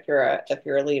Deuteronomy if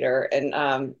you're a leader.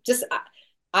 And just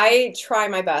I try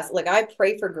my best. Like, I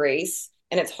pray for grace,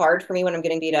 and it's hard for me when I'm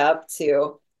getting beat up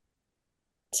to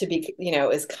be,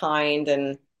 as kind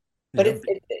and but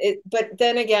but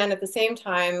then again, at the same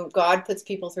time, God puts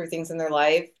people through things in their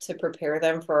life to prepare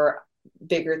them for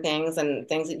bigger things and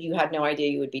things that you had no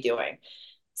idea you would be doing.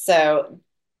 So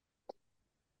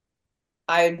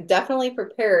I'm definitely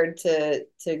prepared to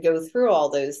go through all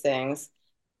those things.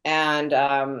 And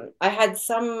I had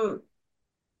some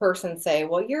person say,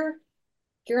 "Well, you're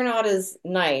not as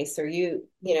nice, or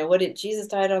what did Jesus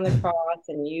died on the cross,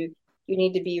 and you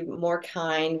need to be more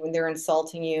kind when they're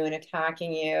insulting you and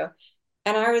attacking you."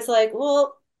 And I was like,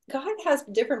 well, God has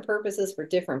different purposes for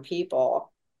different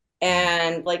people.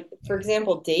 And like, for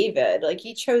example, David, like,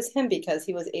 he chose him because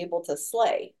he was able to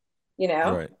slay,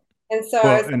 Right. And so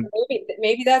I Well, was like,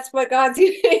 maybe that's what God's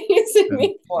using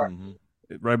me for. Mhm.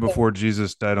 right before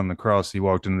Jesus died on the cross, he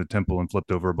walked into the temple and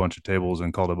flipped over a bunch of tables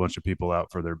and called a bunch of people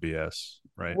out for their BS.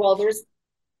 Right. Well,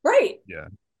 right. Yeah.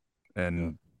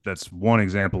 And that's one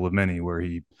example of many where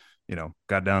he,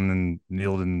 got down and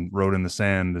kneeled and wrote in the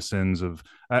sand the sins of.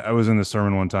 I was in the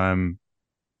sermon one time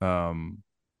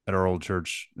at our old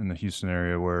church in the Houston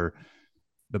area where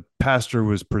the pastor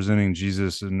was presenting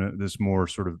Jesus in this more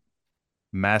sort of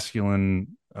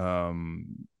masculine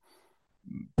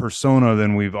persona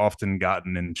than we've often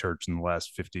gotten in church in the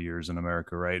last 50 years in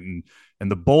America, right? And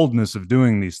the boldness of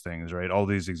doing these things, right? All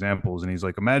these examples. And he's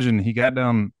like, imagine he got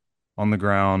down on the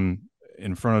ground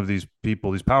in front of these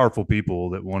people, these powerful people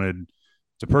that wanted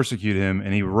to persecute him,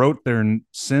 and he wrote their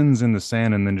sins in the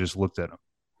sand and then just looked at them.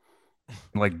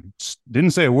 Like,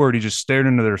 didn't say a word. He just stared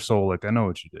into their soul like, I know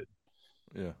what you did.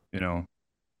 Yeah.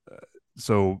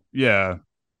 So yeah,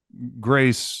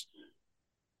 grace,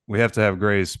 we have to have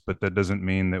grace, but that doesn't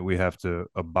mean that we have to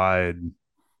abide.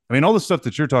 I mean, all the stuff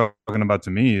that you're talking about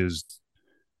to me is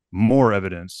more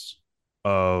evidence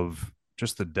of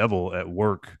just the devil at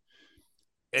work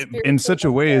in such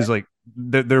a way as like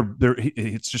they're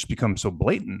it's just become so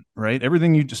blatant, right?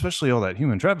 Everything especially all that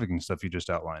human trafficking stuff you just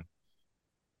outlined,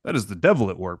 that is the devil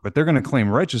at work, but they're going to claim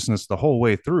righteousness the whole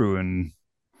way through. And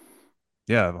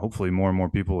yeah, hopefully more and more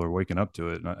people are waking up to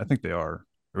it. And I think they are.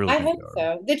 I hope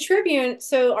so. The Tribune,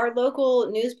 so our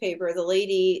local newspaper, the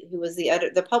lady who was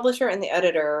the publisher and the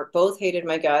editor both hated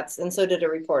my guts, and so did a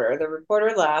reporter. The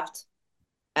reporter left,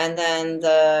 and then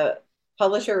the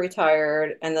publisher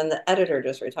retired, and then the editor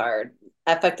just retired,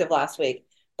 effective last week.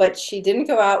 But she didn't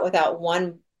go out without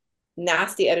one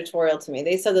nasty editorial to me.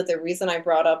 They said that the reason I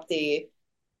brought up the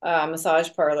massage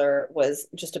parlor was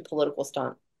just a political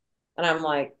stunt. And I'm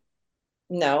like,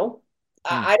 no,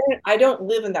 I don't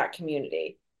live in that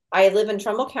community. I live in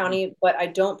Trumbull County, but I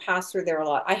don't pass through there a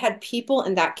lot. I had people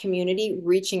in that community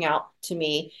reaching out to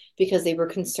me because they were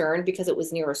concerned because it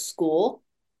was near a school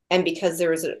and because there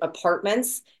was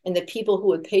apartments, and the people who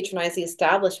would patronize the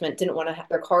establishment didn't want to have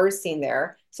their cars seen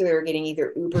there. So they were getting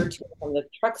either Uber to from the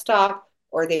truck stop,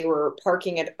 or they were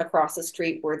parking it across the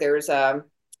street where there's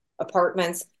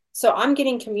apartments. So I'm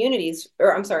getting complaints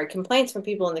from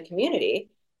people in the community,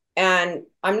 and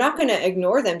I'm not going to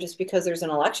ignore them just because there's an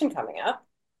election coming up.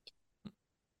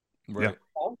 Right.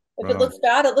 If it looks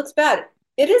bad, it looks bad.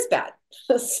 It is bad.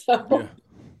 So. Yeah.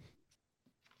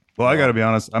 Well, I got to be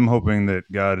honest. I'm hoping that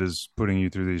God is putting you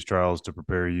through these trials to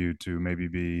prepare you to maybe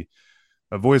be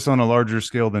a voice on a larger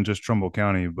scale than just Trumbull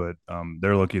County. But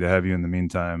they're lucky to have you in the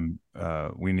meantime.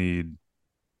 We need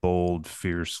bold,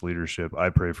 fierce leadership. I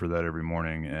pray for that every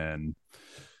morning. And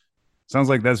Sounds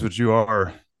like that's what you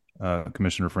are,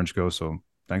 Commissioner Frenchko. So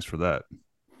thanks for that.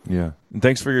 Yeah. And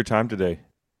thanks for your time today.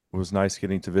 It was nice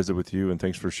getting to visit with you, and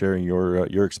thanks for sharing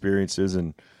your experiences.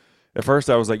 And at first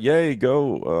I was like, yay,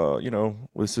 go.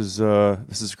 This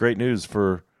is great news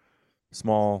for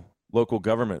small local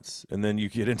governments. And then you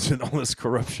get into all this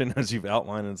corruption as you've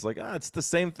outlined, and it's like, it's the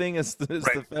same thing as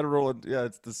the federal. Yeah,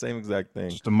 it's the same exact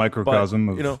thing. Just a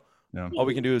microcosm but, of, all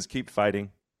we can do is keep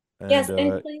fighting. And, yes,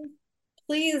 and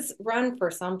please run for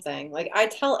something. Like I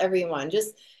tell everyone,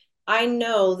 I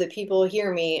know that people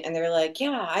hear me and they're like,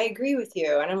 yeah, I agree with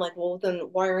you. And I'm like, well, then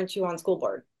why aren't you on school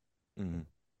board? Mm-hmm.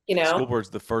 You know, school board's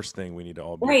the first thing we need to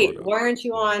all be right. part of. Why aren't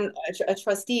you on a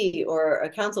trustee or a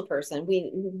council person?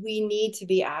 We need to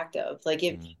be active. Like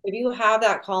if you have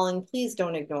that calling, please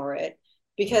don't ignore it,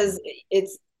 because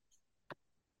it's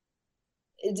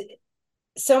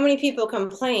so many people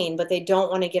complain, but they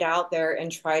don't want to get out there and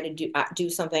try to do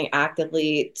something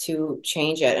actively to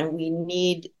change it. And we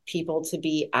need people to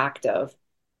be active.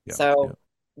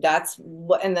 That's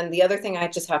what. And then the other thing I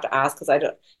just have to ask, because I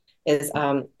don't, is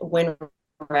when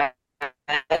red.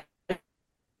 I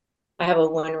have a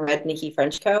one red Nikki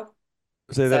Frenchko.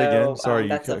 Say that again. Sorry,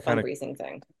 that's a fundraising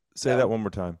thing. Say that one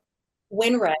more time.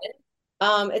 Win Red.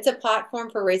 It's a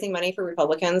platform for raising money for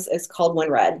Republicans. It's called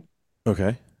Win Red.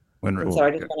 Okay. Cool. So I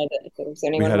just wanted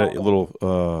to. We had a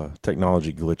little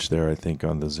technology glitch there, I think,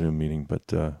 on the Zoom meeting.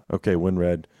 But okay, Win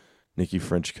Red, Nikki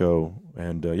Frenchko,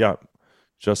 and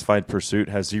Justified Pursuit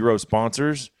has 0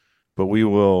 sponsors, but we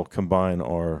will combine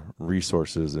our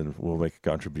resources and we'll make a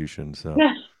contribution. So,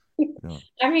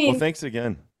 I mean, well, thanks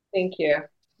again. Thank you.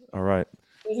 All right.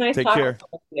 It was nice Take talking care.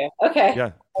 with you. Okay.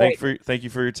 Yeah. Thank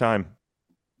you for your time.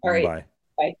 All right. Bye.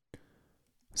 Bye.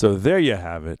 So there you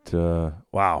have it.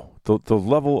 Wow. The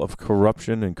level of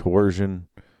corruption and coercion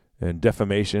and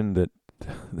defamation that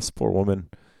this poor woman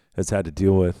has had to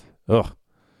deal with. Ugh.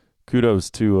 Kudos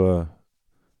to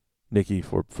Nikki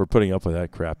for putting up with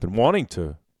that crap and wanting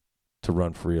to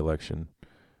run for re-election.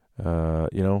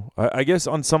 I guess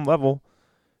on some level,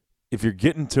 if you're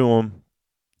getting to them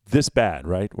this bad,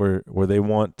 right, where they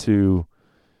want to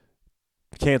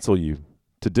cancel you,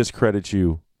 to discredit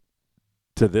you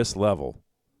to this level,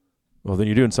 well, then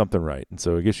you're doing something right. And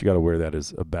so I guess you got to wear that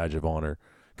as a badge of honor,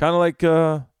 kind of like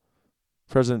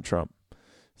President Trump.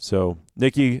 So,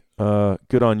 Nikki,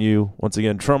 good on you. Once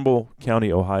again, Trumbull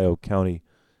County, Ohio County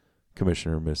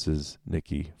Commissioner, Mrs.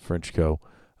 Nikki Frenchko.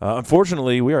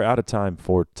 Unfortunately, we are out of time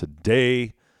for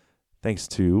today. Thanks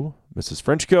to Mrs.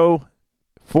 Frenchko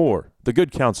for the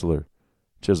good counselor,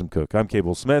 Chisholm Cook. I'm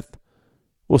Cable Smith.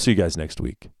 We'll see you guys next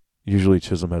week. Usually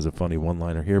Chisholm has a funny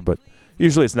one-liner here, but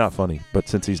usually it's not funny. But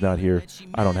since he's not here,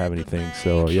 I don't have anything.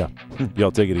 So, yeah,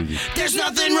 y'all take it easy. There's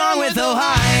nothing wrong with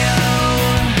Ohio,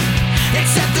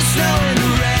 except the snow and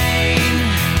the rain.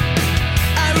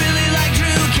 I really like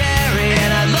Drew Carey,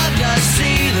 and I'd love to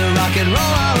see the Rock and Roll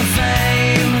Hall of Fame.